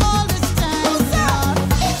up for all this time.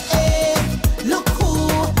 Look who,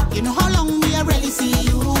 you know how long me I really see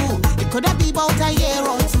you. It could have been about a year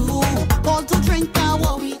or two. All to drink now,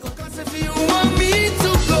 what we go. Cause if you want me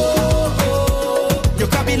to go, you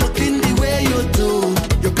can be looking the way you do.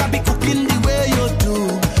 You can be cooking the way you do.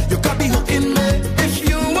 You can be hooking me. If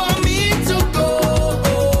you want me to go,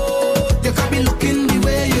 you can be looking the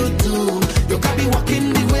way you do. You can be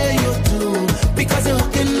walking the way you do. Because you're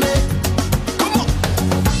hooking me. Come on.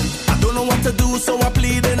 I don't know what to do, so I'm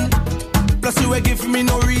pleading. Plus you ain't give me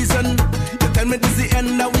no reason. You tell me this the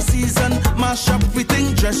end of the season. Mash up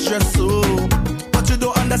everything, dress so. But you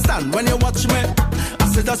don't understand when you watch me. I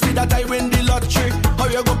said I see that I win the lottery. How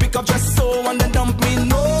you go pick up just so and then dump me?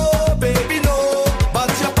 No, baby, no.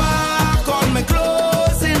 But you pack all my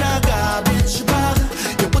clothes in a garbage bag.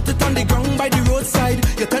 You put it on the ground by the roadside.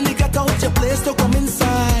 You tell me get out your place to come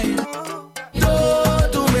inside.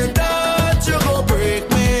 Don't do me that, you go break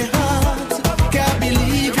my heart. Can't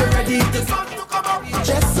believe you're ready to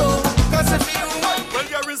just so. Cause if you want, well,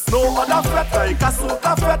 there is no other fret like a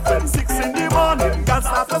soca fret. When 6 in the morning, girls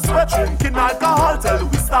start to sweat. Drinking alcohol till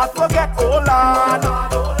we start to get old.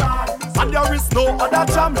 And there is no other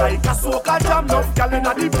jam like a soca jam. Enough gal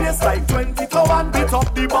inna the place like 20 to 1. Beat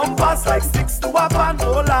up the bumpers like 6 to a van.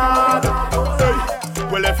 Oh Lord, hey.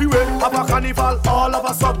 Well, everywhere have a carnival all of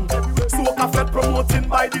a sudden. Soca fret promoting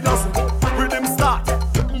by the dozen. Rhythm start,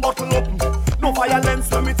 bottle open. No violence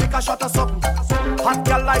when we take a shot of something. Hot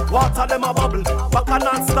girl like water, them a bubble.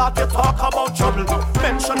 Bacchanal start to talk about trouble.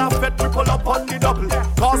 Mention a fed, we pull up on the double.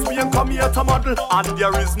 Cause we ain't come here to model, and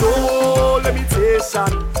there is no limitation.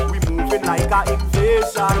 We moving like a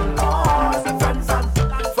invasion. Lord, friends and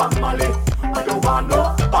family, we don't want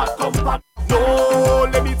no bad company. No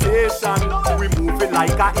limitation. We moving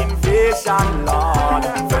like a invasion. Lord,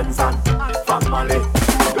 friends and family,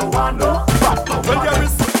 we don't want no bad company. Well, there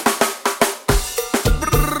is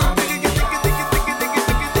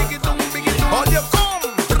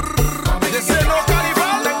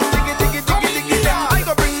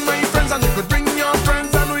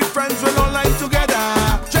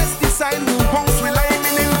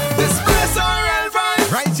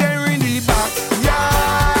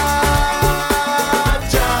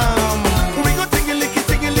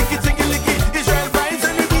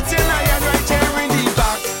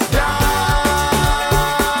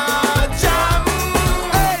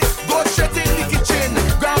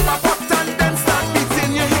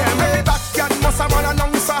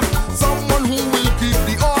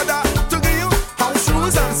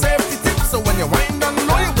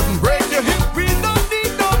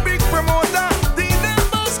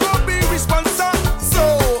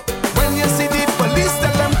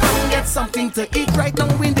to eat right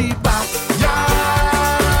now in the back.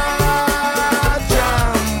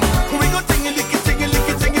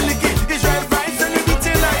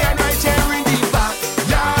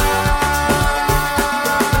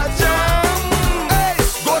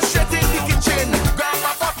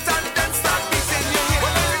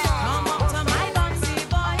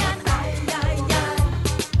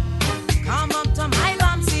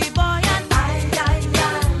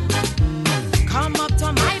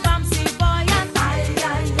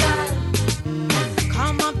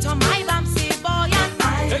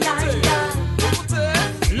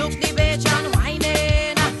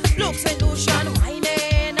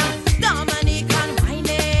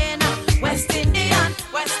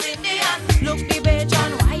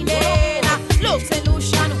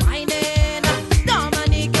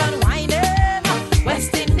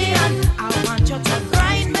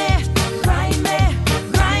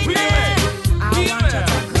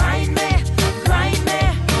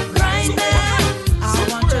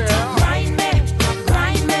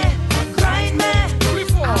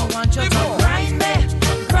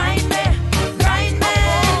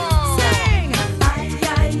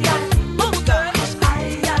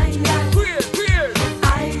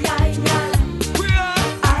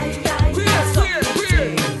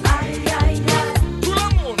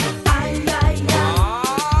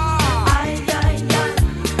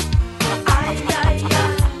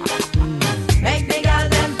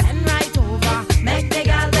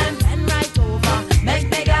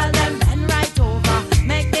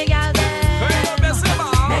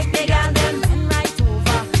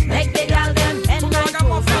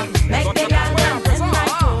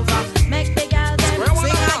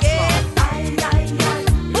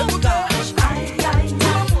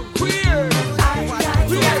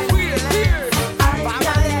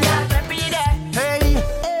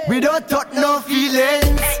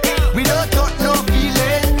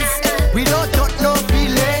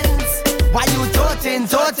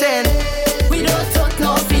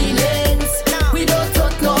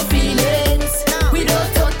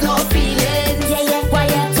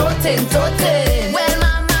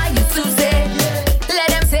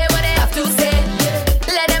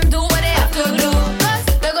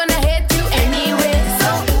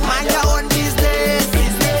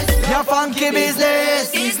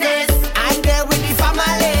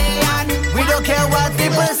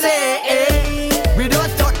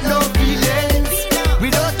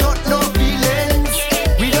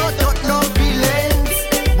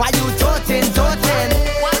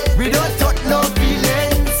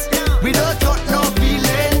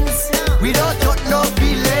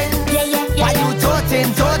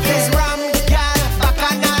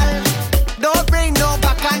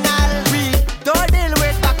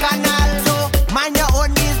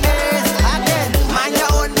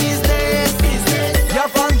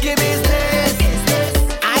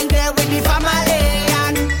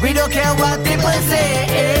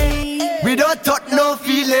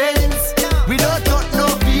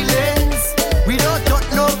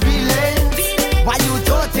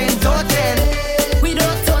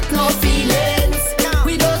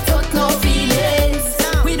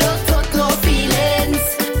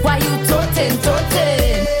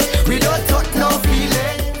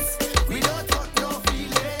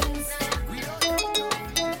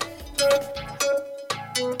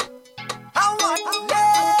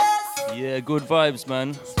 Good vibes,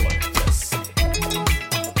 man.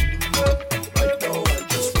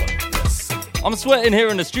 I'm sweating here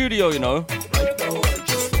in the studio, you know.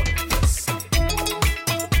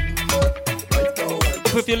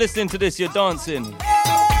 up if you're listening to this, you're dancing.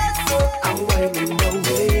 I'm winding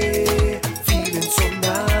away, feeling so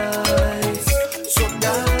nice, so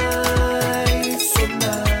nice, so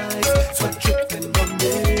nice. So tripping on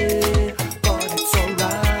me, but it's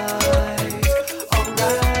alright,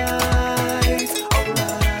 alright,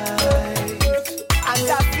 alright. And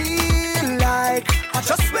I feel like I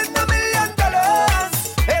just win $1 million.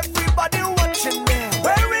 Everybody watching me,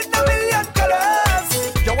 wearing $1 million.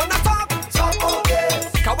 You wanna talk? Talk about this.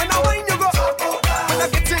 'Cause when I wine, you go. When I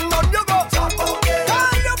get in on, you go. Call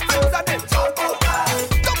your friends and then talk about that.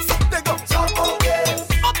 Thumbs up, they go.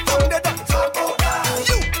 Up, down, they down.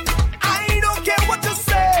 You, I don't care what you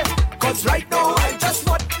say. 'Cause right now I just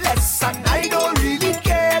want less, and I don't really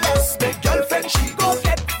care less. My girlfriend, she go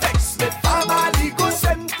get vexed. My family go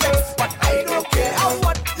send text, but I don't care. I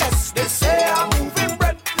want less. They say I'm moving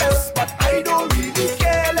breathless, but I don't really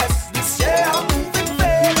care less. They say I'm moving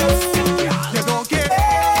fearless. You don't care.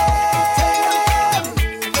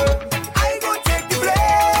 I go take the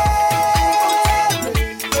blame.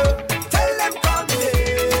 Tell them come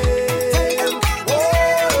in. Oh,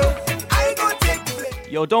 I go take the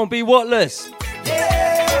blame. Yo, don't be whatless.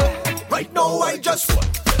 Yeah. Right now I just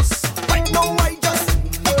want this. Right now I just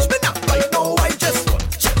touch me now. Right now I just want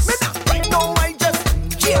check me now. Right now I just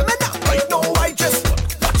hear me now. Right now I just want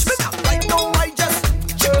touch me now. Right now I just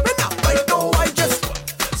check me now. Right now I just want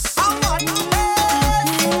this. I want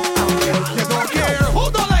you don't care who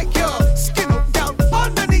don't like you. Skin up down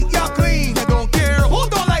underneath you're clean. You don't care who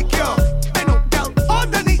don't like you. Bend up down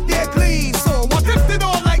underneath they're clean. So what if they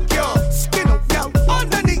don't like you? Skin up down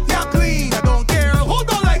underneath you're clean. You don't care who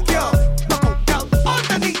don't like you. Knock up down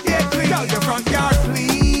underneath they're clean. Now your front yard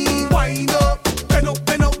clean. Wind up, bend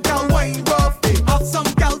up, down, wine rough. Have some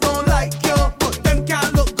gal don't like you, but them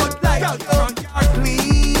can't look good like you. Your front yard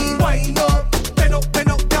clean. Wind up, bend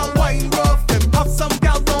up, down, wine rough. Them have some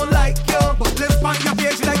gal don't like you, but live on your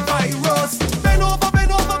page like virus. Bend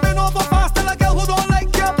over fast. Tell a girl who don't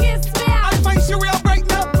like you. Kiss me out. I find she real right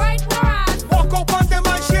now. Right now. Walk up on them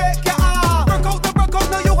and shake your arm. Break out,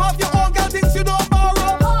 now you have your own girl things you don't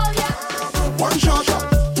borrow. Oh yeah. 1 shot,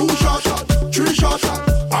 2 shot, 3 shot,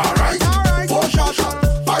 alright. 4 shot,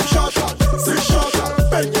 5 shot, 6 shot.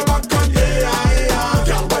 Bend your back and yeah.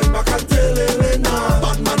 Girl, bend back and tail it now.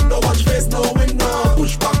 Bad man, no watch face, no winner.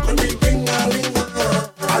 Push back and we ding-a-ling.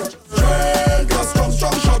 I drink a strong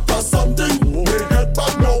shot or something. Me head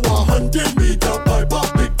back now, 100 meter pipe up,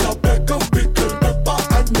 pick up, back up, pickle pepper,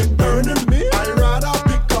 and it burning me. I rather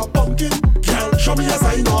pick up pumpkin. Girl, show me a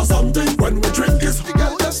sign or something. When we drink is the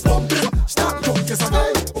girl that's pumping. Start drunk, yes, I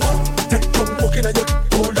know. Take drunk, walking at you,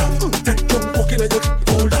 hold on. Take drunk, walking at you,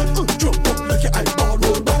 hold on. Drunk up like your eyeball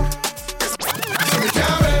roll back. So me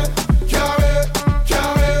carry.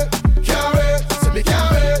 So me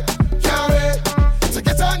carry. To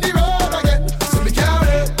get on the road again. So me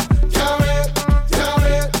carry.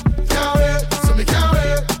 So me carry.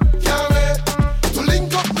 To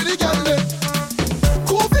link up with the girl then.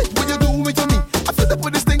 COVID, what you doing to me? I feel up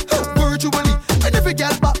with this thing virtually. And every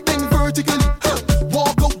girl back then vertically.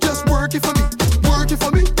 Walk out, just work it for me. Work it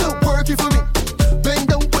for me, work it for me. Bend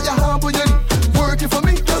down, put your hand on your knee. Work it for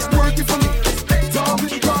me, just work it for me. Don't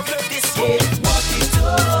be problem. This way, walk it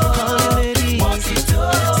up, walk it up.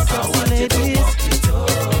 I want you to walk it up,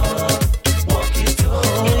 walk it up,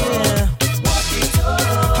 walk it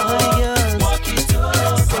up, walk it up.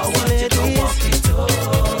 I want you to walk it up,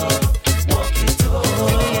 walk it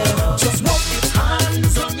up. Just walk it,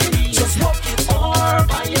 hands on your knees. Just walk it, or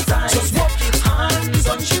by your side. Just walk it, hands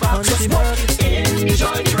on your back. Just walk it,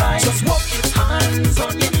 enjoy the ride. Just walk it, hands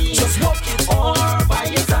on your knees. Just walk it, or by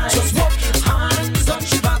your side. Just walk it, hands on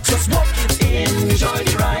your back. Just walk it, enjoy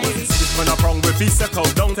the ride. This when I'm wrong with piece of cow,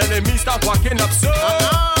 don't telling me stop walking up so.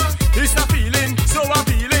 It's a feeling, so I'm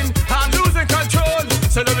feeling. I'm losing control.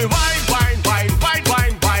 So let me wine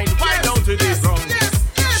down to this wrong.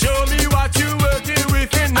 Show me what you working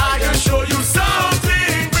with, and I can show you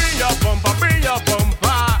something. Bring your bumper, bring your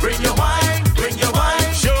bumper. Bring your wine, bring your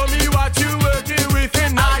wine. Show me what you working with,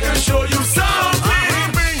 and I can show you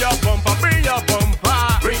something. Bring your bumper, bring your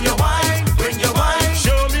bumper. Bring your wine, bring your wine.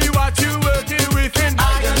 Show me what you working with, and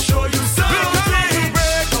I can show you something.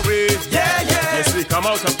 Break away. Yeah. Yes, we come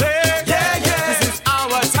out to play. Yeah. This is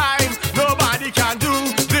our time. Nobody can do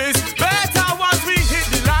this better once we hit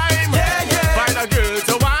the line. Yeah. Find a girl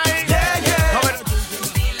to wine. Yeah. Come on.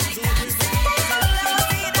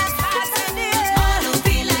 All who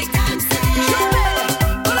feel like dancing,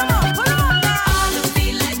 pull 'em up, all who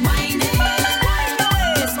feel like whining, wind your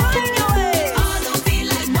waist, all who feel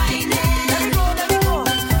like whining, let it go,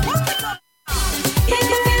 walk it up. If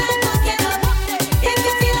you feel like walking up, if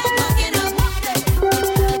you feel like walking up,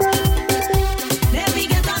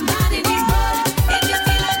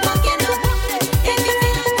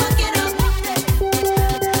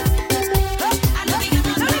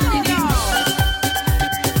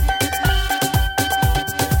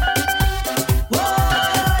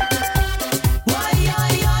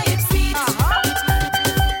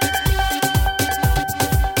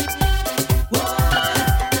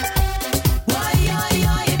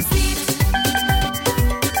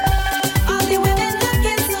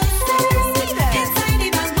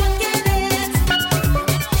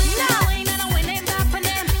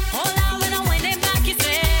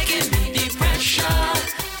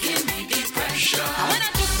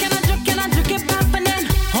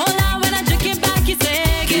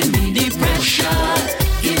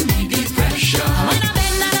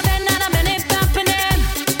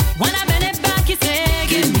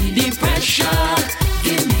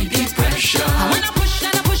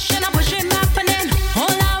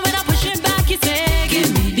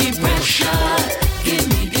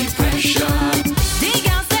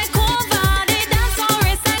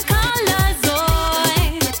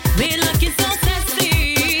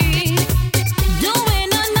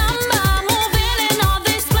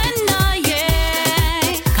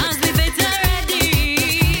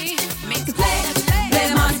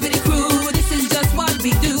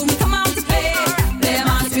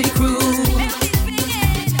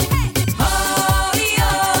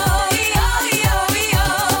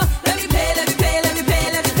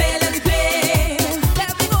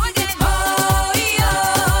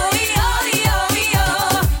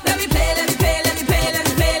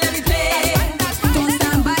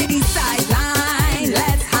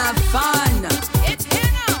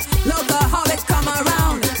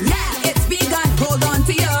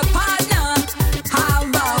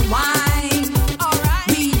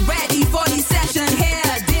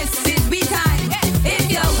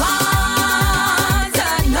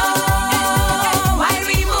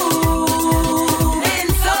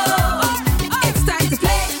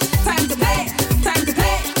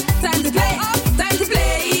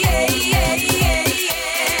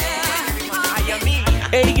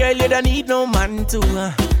 you don't need no man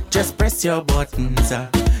to just press your buttons.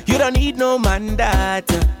 You don't need no man that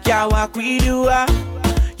can walk with you.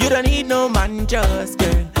 You don't need no man just,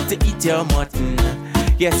 girl, to eat your mutton.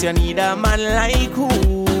 Yes, you need a man like who,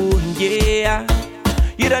 yeah.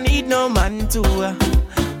 You don't need no man to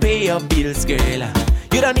pay your bills, girl.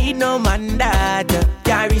 You don't need no man that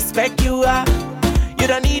can respect you. You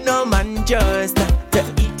don't need no man just to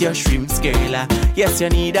eat your shrimps, girl. Yes, you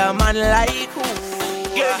need a man like who,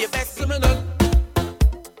 girl, you best.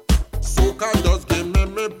 Soca just give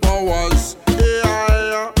me powers.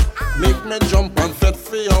 Yeah, make me jump and fet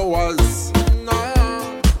for hours.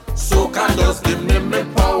 No. Soca just give me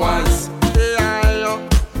powers. Yeah,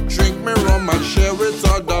 drink me rum and share with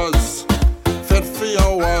others. Fet for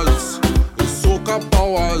hours. It's soca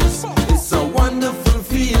powers. It's a wonderful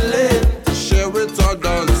feeling to share with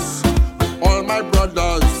others. All my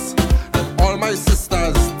brothers and all my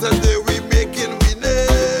sisters. Today we making we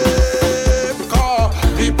name. Cause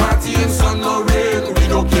we party in sun or rain. We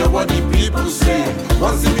don't care what the people say.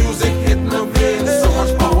 Once the music hit my veins, so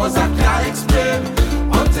much powers I can't explain.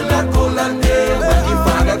 Until I call a name, when the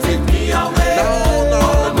Father take me away. No.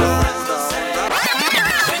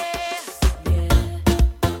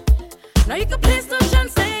 Now you can play station,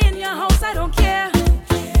 stay in your house, I don't care.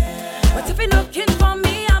 But if you're looking for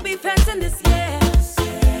me, I'll be fencing this year.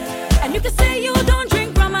 And you can say you don't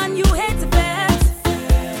drink rum and you hate to bet.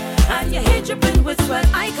 And you hate dripping with sweat.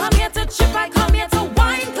 I come here to chip, I come here to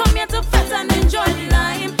wine, come here to fete and enjoy the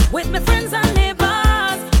lime. With my friends and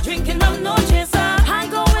neighbors, drinking rum, no chaser. I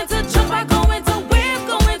go into jump, I go into wave,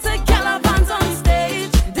 go into caravans on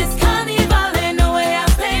stage. This carnival ain't no way I'm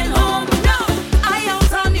staying home. No, I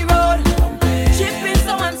out on the road, chipping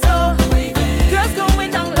so and so. Girls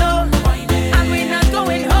going down low, and we're not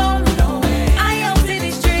going home. I out in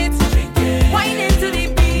the streets, whining to the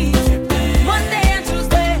beat. Monday and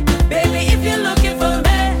Tuesday, baby, if you're looking for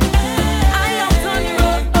me, I out on the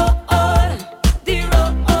road, the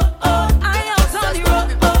road, I out on the road,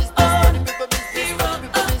 the road,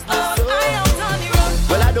 I out on the road.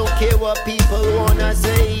 Well, I don't care what people wanna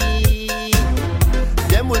say.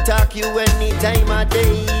 Them will talk you any time of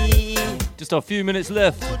day. Just a few minutes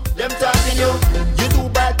left. Them talking you do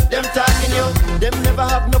bad. Them talking you, them never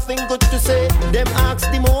have nothing good to say. Them ask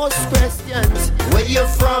the most questions. Where you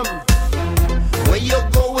from? Where you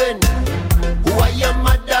going? Who are your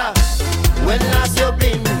mother? When last you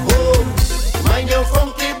been home? Mind your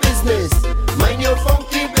funky business. Mind your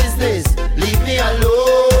funky business. Leave me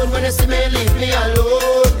alone. When you see me, leave me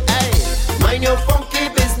alone. Hey, mind your funky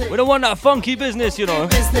business. We don't want that funky business, you know.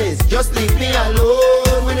 Business. Just leave me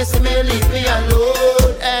alone. When you see me, leave me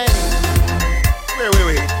alone. Hey.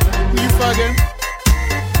 Wait. Who you fucking?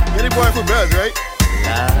 You're the boy for birds, right?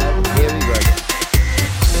 Here we go.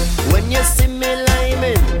 When you see me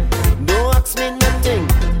liming, don't ask me nothing.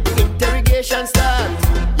 The interrogation starts.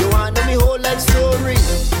 You want to know me whole life story.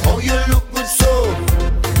 How you look good so.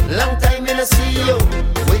 Long time in a see you.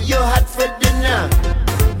 What you had for dinner?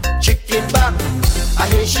 Chicken back. I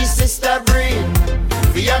hear she's sister breed.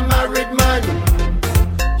 Be a married man.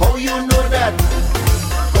 How you know that?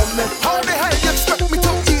 How the hell you expect me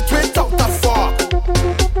to eat without a fork?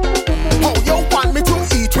 How you want me to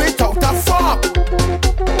eat without a fork?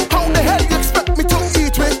 How the hell you expect me to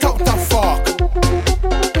eat without a fork?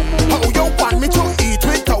 How you want me to eat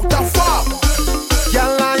without a fork?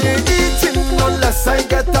 Girl, I ain't eating unless I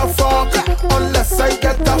get a fork. Unless I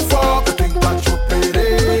get a fork. You think that you paid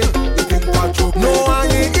it? You think that you paid it? No, I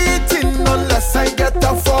ain't eating unless I get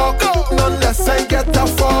a fork. Unless I get a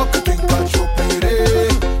fork. You think that you paid it?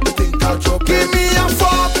 Give me a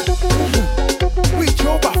fork. Reach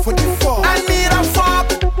over for the fork. I need a fork.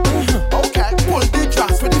 Okay, pull the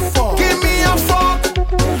dress for the fork. Give me a fork.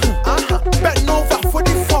 Bend over for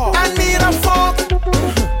the fork. I need a fork.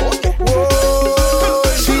 Okay. Whoa.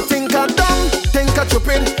 She think I dumb, think I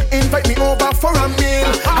tripping. Invite me over for a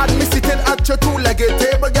meal. Had me sitting at your two-legged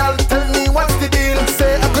table, girl. Tell me what's the deal.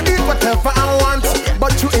 Say I could eat whatever I want,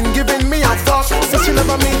 but you ain't giving me a fork. So she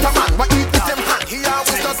never meet a man. What eat with him hand? He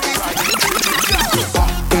always does eat.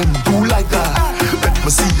 Do like that. Let me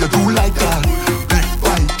see you do like that. Big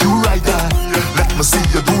bike, you ride that. Let me see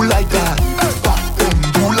you do like that. Back then,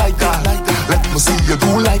 do like that. Let me see you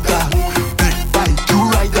do like that. Big bike, you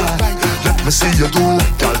ride that. Let me see you do.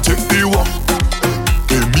 Girl, take the walk.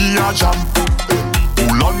 Give me a jam.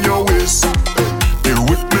 Pull on your waist. They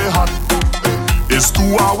whip me hot. It's 2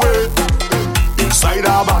 away. Inside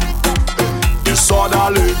a band.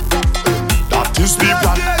 Disorderly. That is the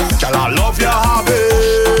plan. Girl, I love your habit.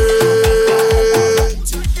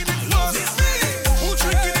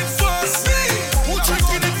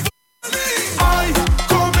 I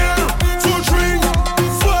come here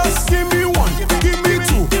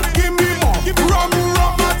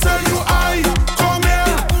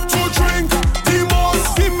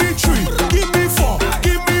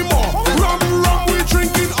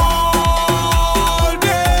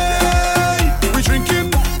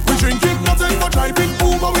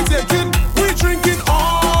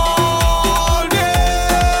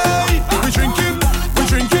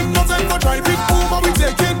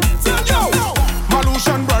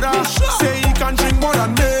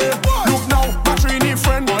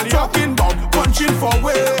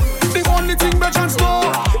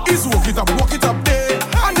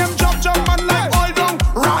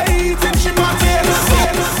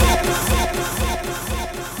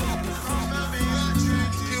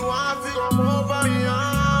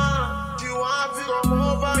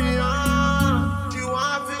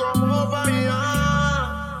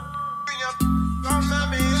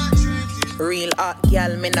Real hot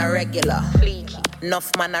gal, me na regular.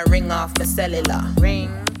 Enough man I ring off my cellular. Ring.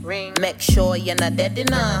 Make sure you're not dead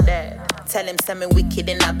enough. Tell him send me wicked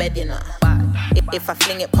in a bed enough. If I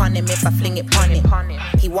fling it pon him, if I fling it pon him.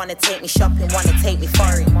 He wanna take me shopping, wanna take me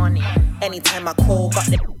foreign. Anytime I call, got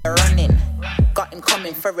the running. Got him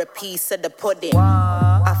coming for a piece of the pudding.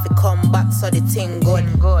 I fi come back so the thing good.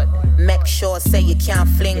 Make sure say you can't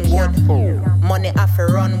fling wood. Money I fi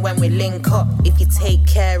run when we link up. If you take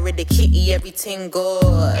care of the kitty, everything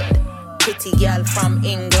good. Pretty girl from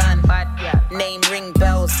England. Name ring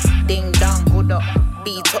bells, ding dong.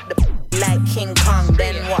 Beat up the like King Kong.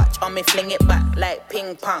 Then watch on me fling it back like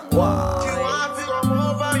ping pong. Wow.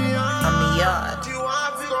 I'm me yard.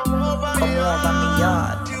 Come over me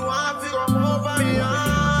yard.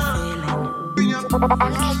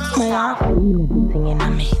 Singing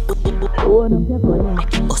on me.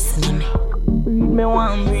 Make it bustin' on me. Breed me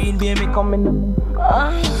one breed, baby, coming on me.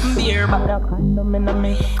 Beer, but that condom in on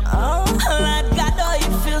me. Oh, Lord God, oh,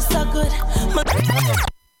 you feel so good.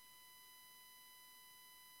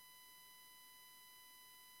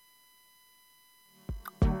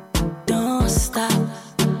 Don't stop.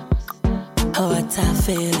 Oh, what I'm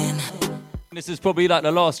feeling. This is probably like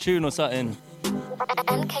the last tune or something.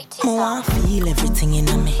 I feel everything in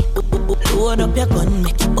me. Load up your gun,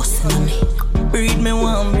 make it bustin' on me. Breed me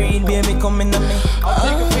one breed, baby, come in on me.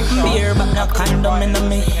 Beer, but no condom in on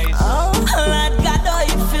me. Oh, Lord God, oh,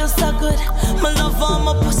 you feel so good. My love on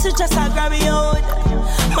my pussy, just I grab it out.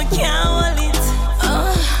 I can't hold it.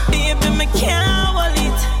 Baby, I can't hold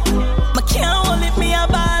it. I can't hold it, me a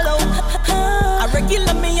ball out. I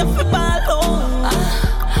regular me up a ball out.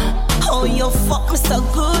 Oh, you fuck me so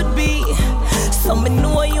good, B. So me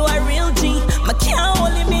know you a real G. I can't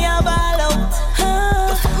hold it, me a ball out.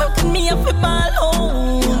 You fuck me up a ball out.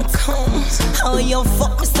 Oh, you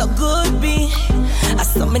fuck me so good, B. I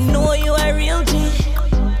saw me know you a real G.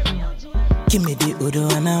 Give me the Udo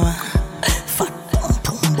and I fat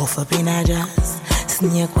pump buff up in a jazz.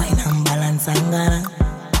 Snake wine and balance and gara.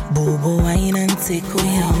 Bobo wine and take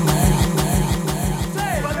away your man.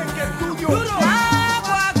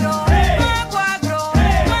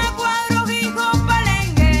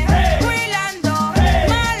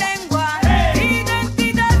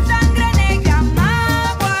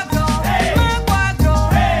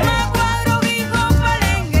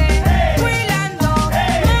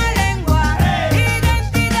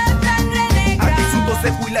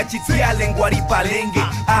 Chitzia, lengua y palengue,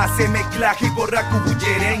 hace mezclaje, borraco,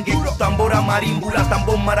 bullerengue, tambora, marimbula,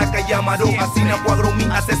 tambor, maracaya, marón, asina, cuadromí,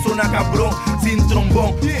 hace zona cabrón, sin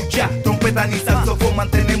trombón, ya, trompeta ni saxofón,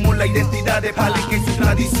 mantenemos la identidad de Palenque y su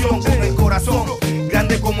tradición, con el corazón,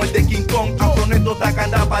 grande como el de King Kong, afroneto,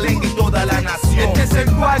 tacanda, Palenque y toda la nación. Este es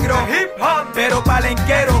el cuadro, hip hop, pero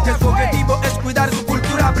palenquero, que su objetivo es cuidar su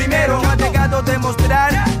cultura primero, ha llegado a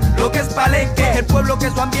demostrar lo que es Palenque, el pueblo que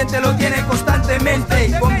su ambiente lo tiene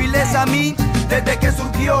constantemente. Con vileza a mí, desde que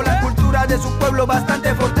surgió la cultura de su pueblo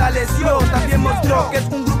bastante fortaleció. También mostró que es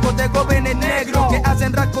un grupo de jóvenes negros que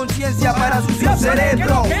hacen rap conciencia para su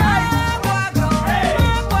cerebro.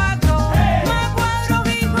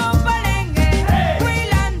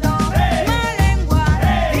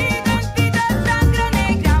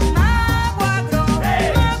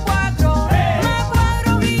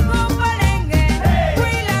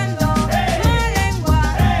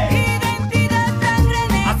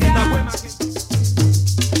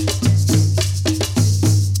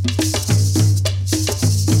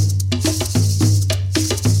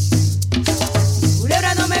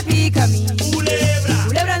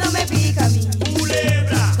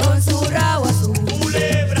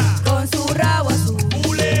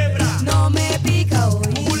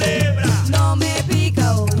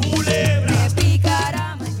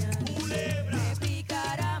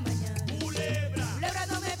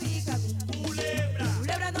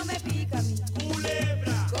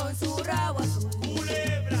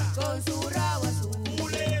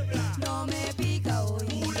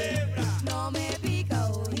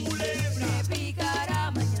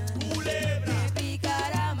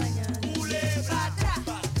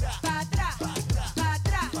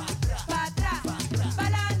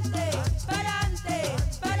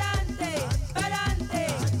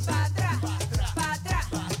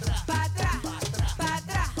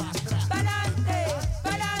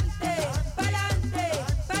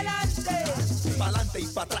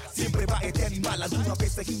 Algunas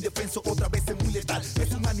veces indefenso, otras veces muy letal.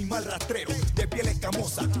 Es un animal rastrero, de piel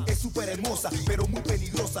escamosa. Es súper hermosa, pero muy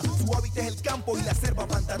peligrosa. Su hábitat es el campo y la selva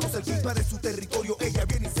pantanosa. El que invade su territorio, ella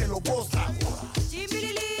viene y se lo goza.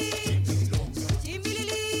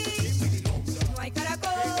 No hay caracol,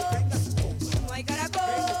 no hay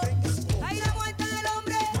caracol. Ay,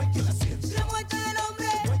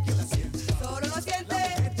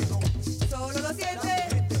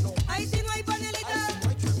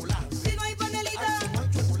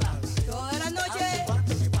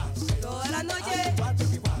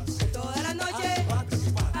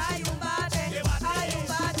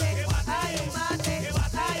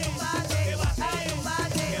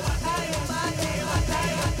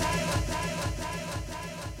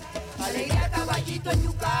 Alegría caballito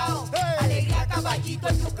yucao, alegría caballito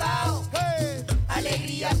yucao.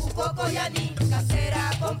 Alegría Cucoco y Aní,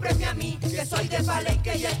 casera, cómpreme a mí, que soy de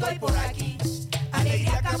Palenque y estoy por aquí.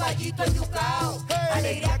 Alegría caballito yucao,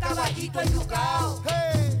 alegría caballito yucao.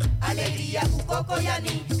 Alegría Cucoco y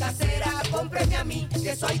Aní, casera, cómpreme a mí,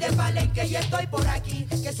 que soy de Palenque y estoy por aquí.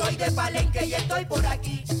 Que soy de Palenque y estoy por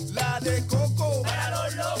aquí. La de coco para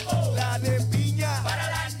los locos, la de piña para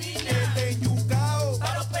las niñas, el de yucao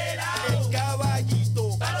para los pelados, el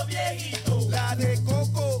caballito para los viejitos, la de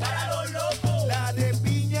coco para los locos, la de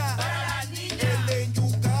piña para las niñas, el de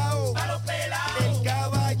yucao para los pelados, el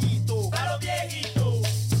caballito para los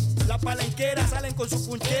viejitos. Las palenqueras salen con su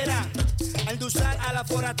punchera a endulzar a la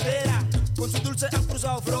forastera. Con su dulce han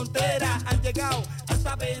cruzado frontera, han llegado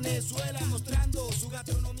hasta Venezuela mostrando su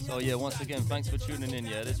gastronomía. So yeah, once again, thanks for tuning in.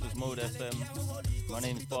 Yeah, this was Mode FM. My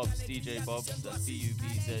name's Bobs, DJ Bobs. That's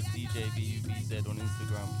B-U-B-Z, DJ B-U-B-Z on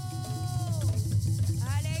Instagram.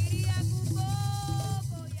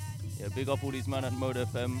 Yeah, big up all these man at Mode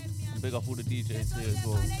FM. And big up all the DJs here as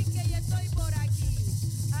well.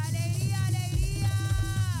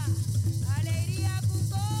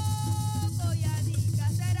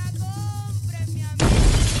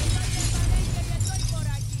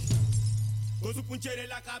 Con su punchera en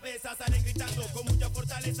la cabeza salen gritando con mucha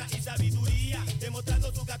fortaleza y sabiduría,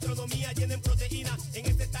 demostrando su gastronomía llena en proteína. En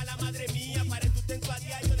este está la madre mía para el sustento a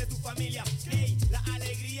diario de su familia. Hey, la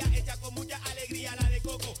alegría hecha con mucha alegría, la de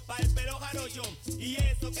coco para el pelo jarocho. Y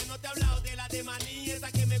eso que no te he hablado de la de maní,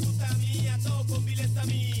 esa que me gusta a mí, a todo con viles a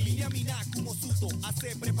mí. Mini amina como suto,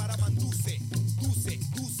 hace prepara manduce, dulce,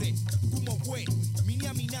 como fue. Mini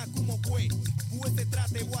amina como fue. Este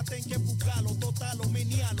trate, guaten que buscalo, totalo,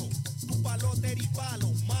 menialo. Tu palote y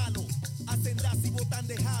palo, malo. Hacen das y botan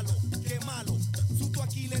de jalo, qué malo. Suto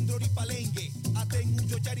aquí lendro y palengue. Aten un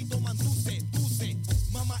chocharito manduce,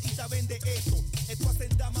 mamá ita vende esto. Esto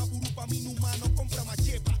hacen dama burupa, mi humano compra más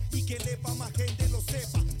chepa. Y que lepa más gente lo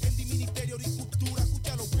sepa. En di ministerio de cultura,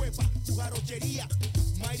 escucha los huepas. Tu jarochería,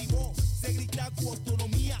 mairibó, se grita cu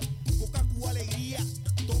autonomía. Boca cu alegría,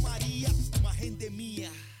 tomaría, más gente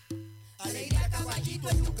mía. Alegría caballito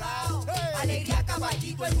en yucao, alegría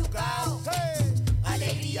caballito en yucao.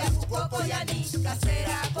 Alegría Cucoco y Aní,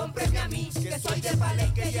 casera, cómpreme a mí, que soy de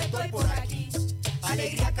Palenque y estoy por aquí.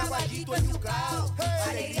 Alegría caballito en yucao,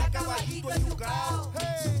 alegría caballito en yucao.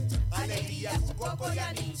 Alegría Cucoco y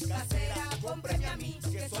Aní, casera, cómpreme a mí,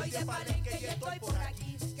 que soy de Palenque y estoy por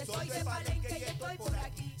aquí. Que soy de Palenque y estoy por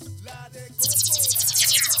aquí. La de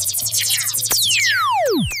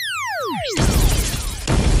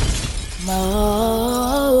Mo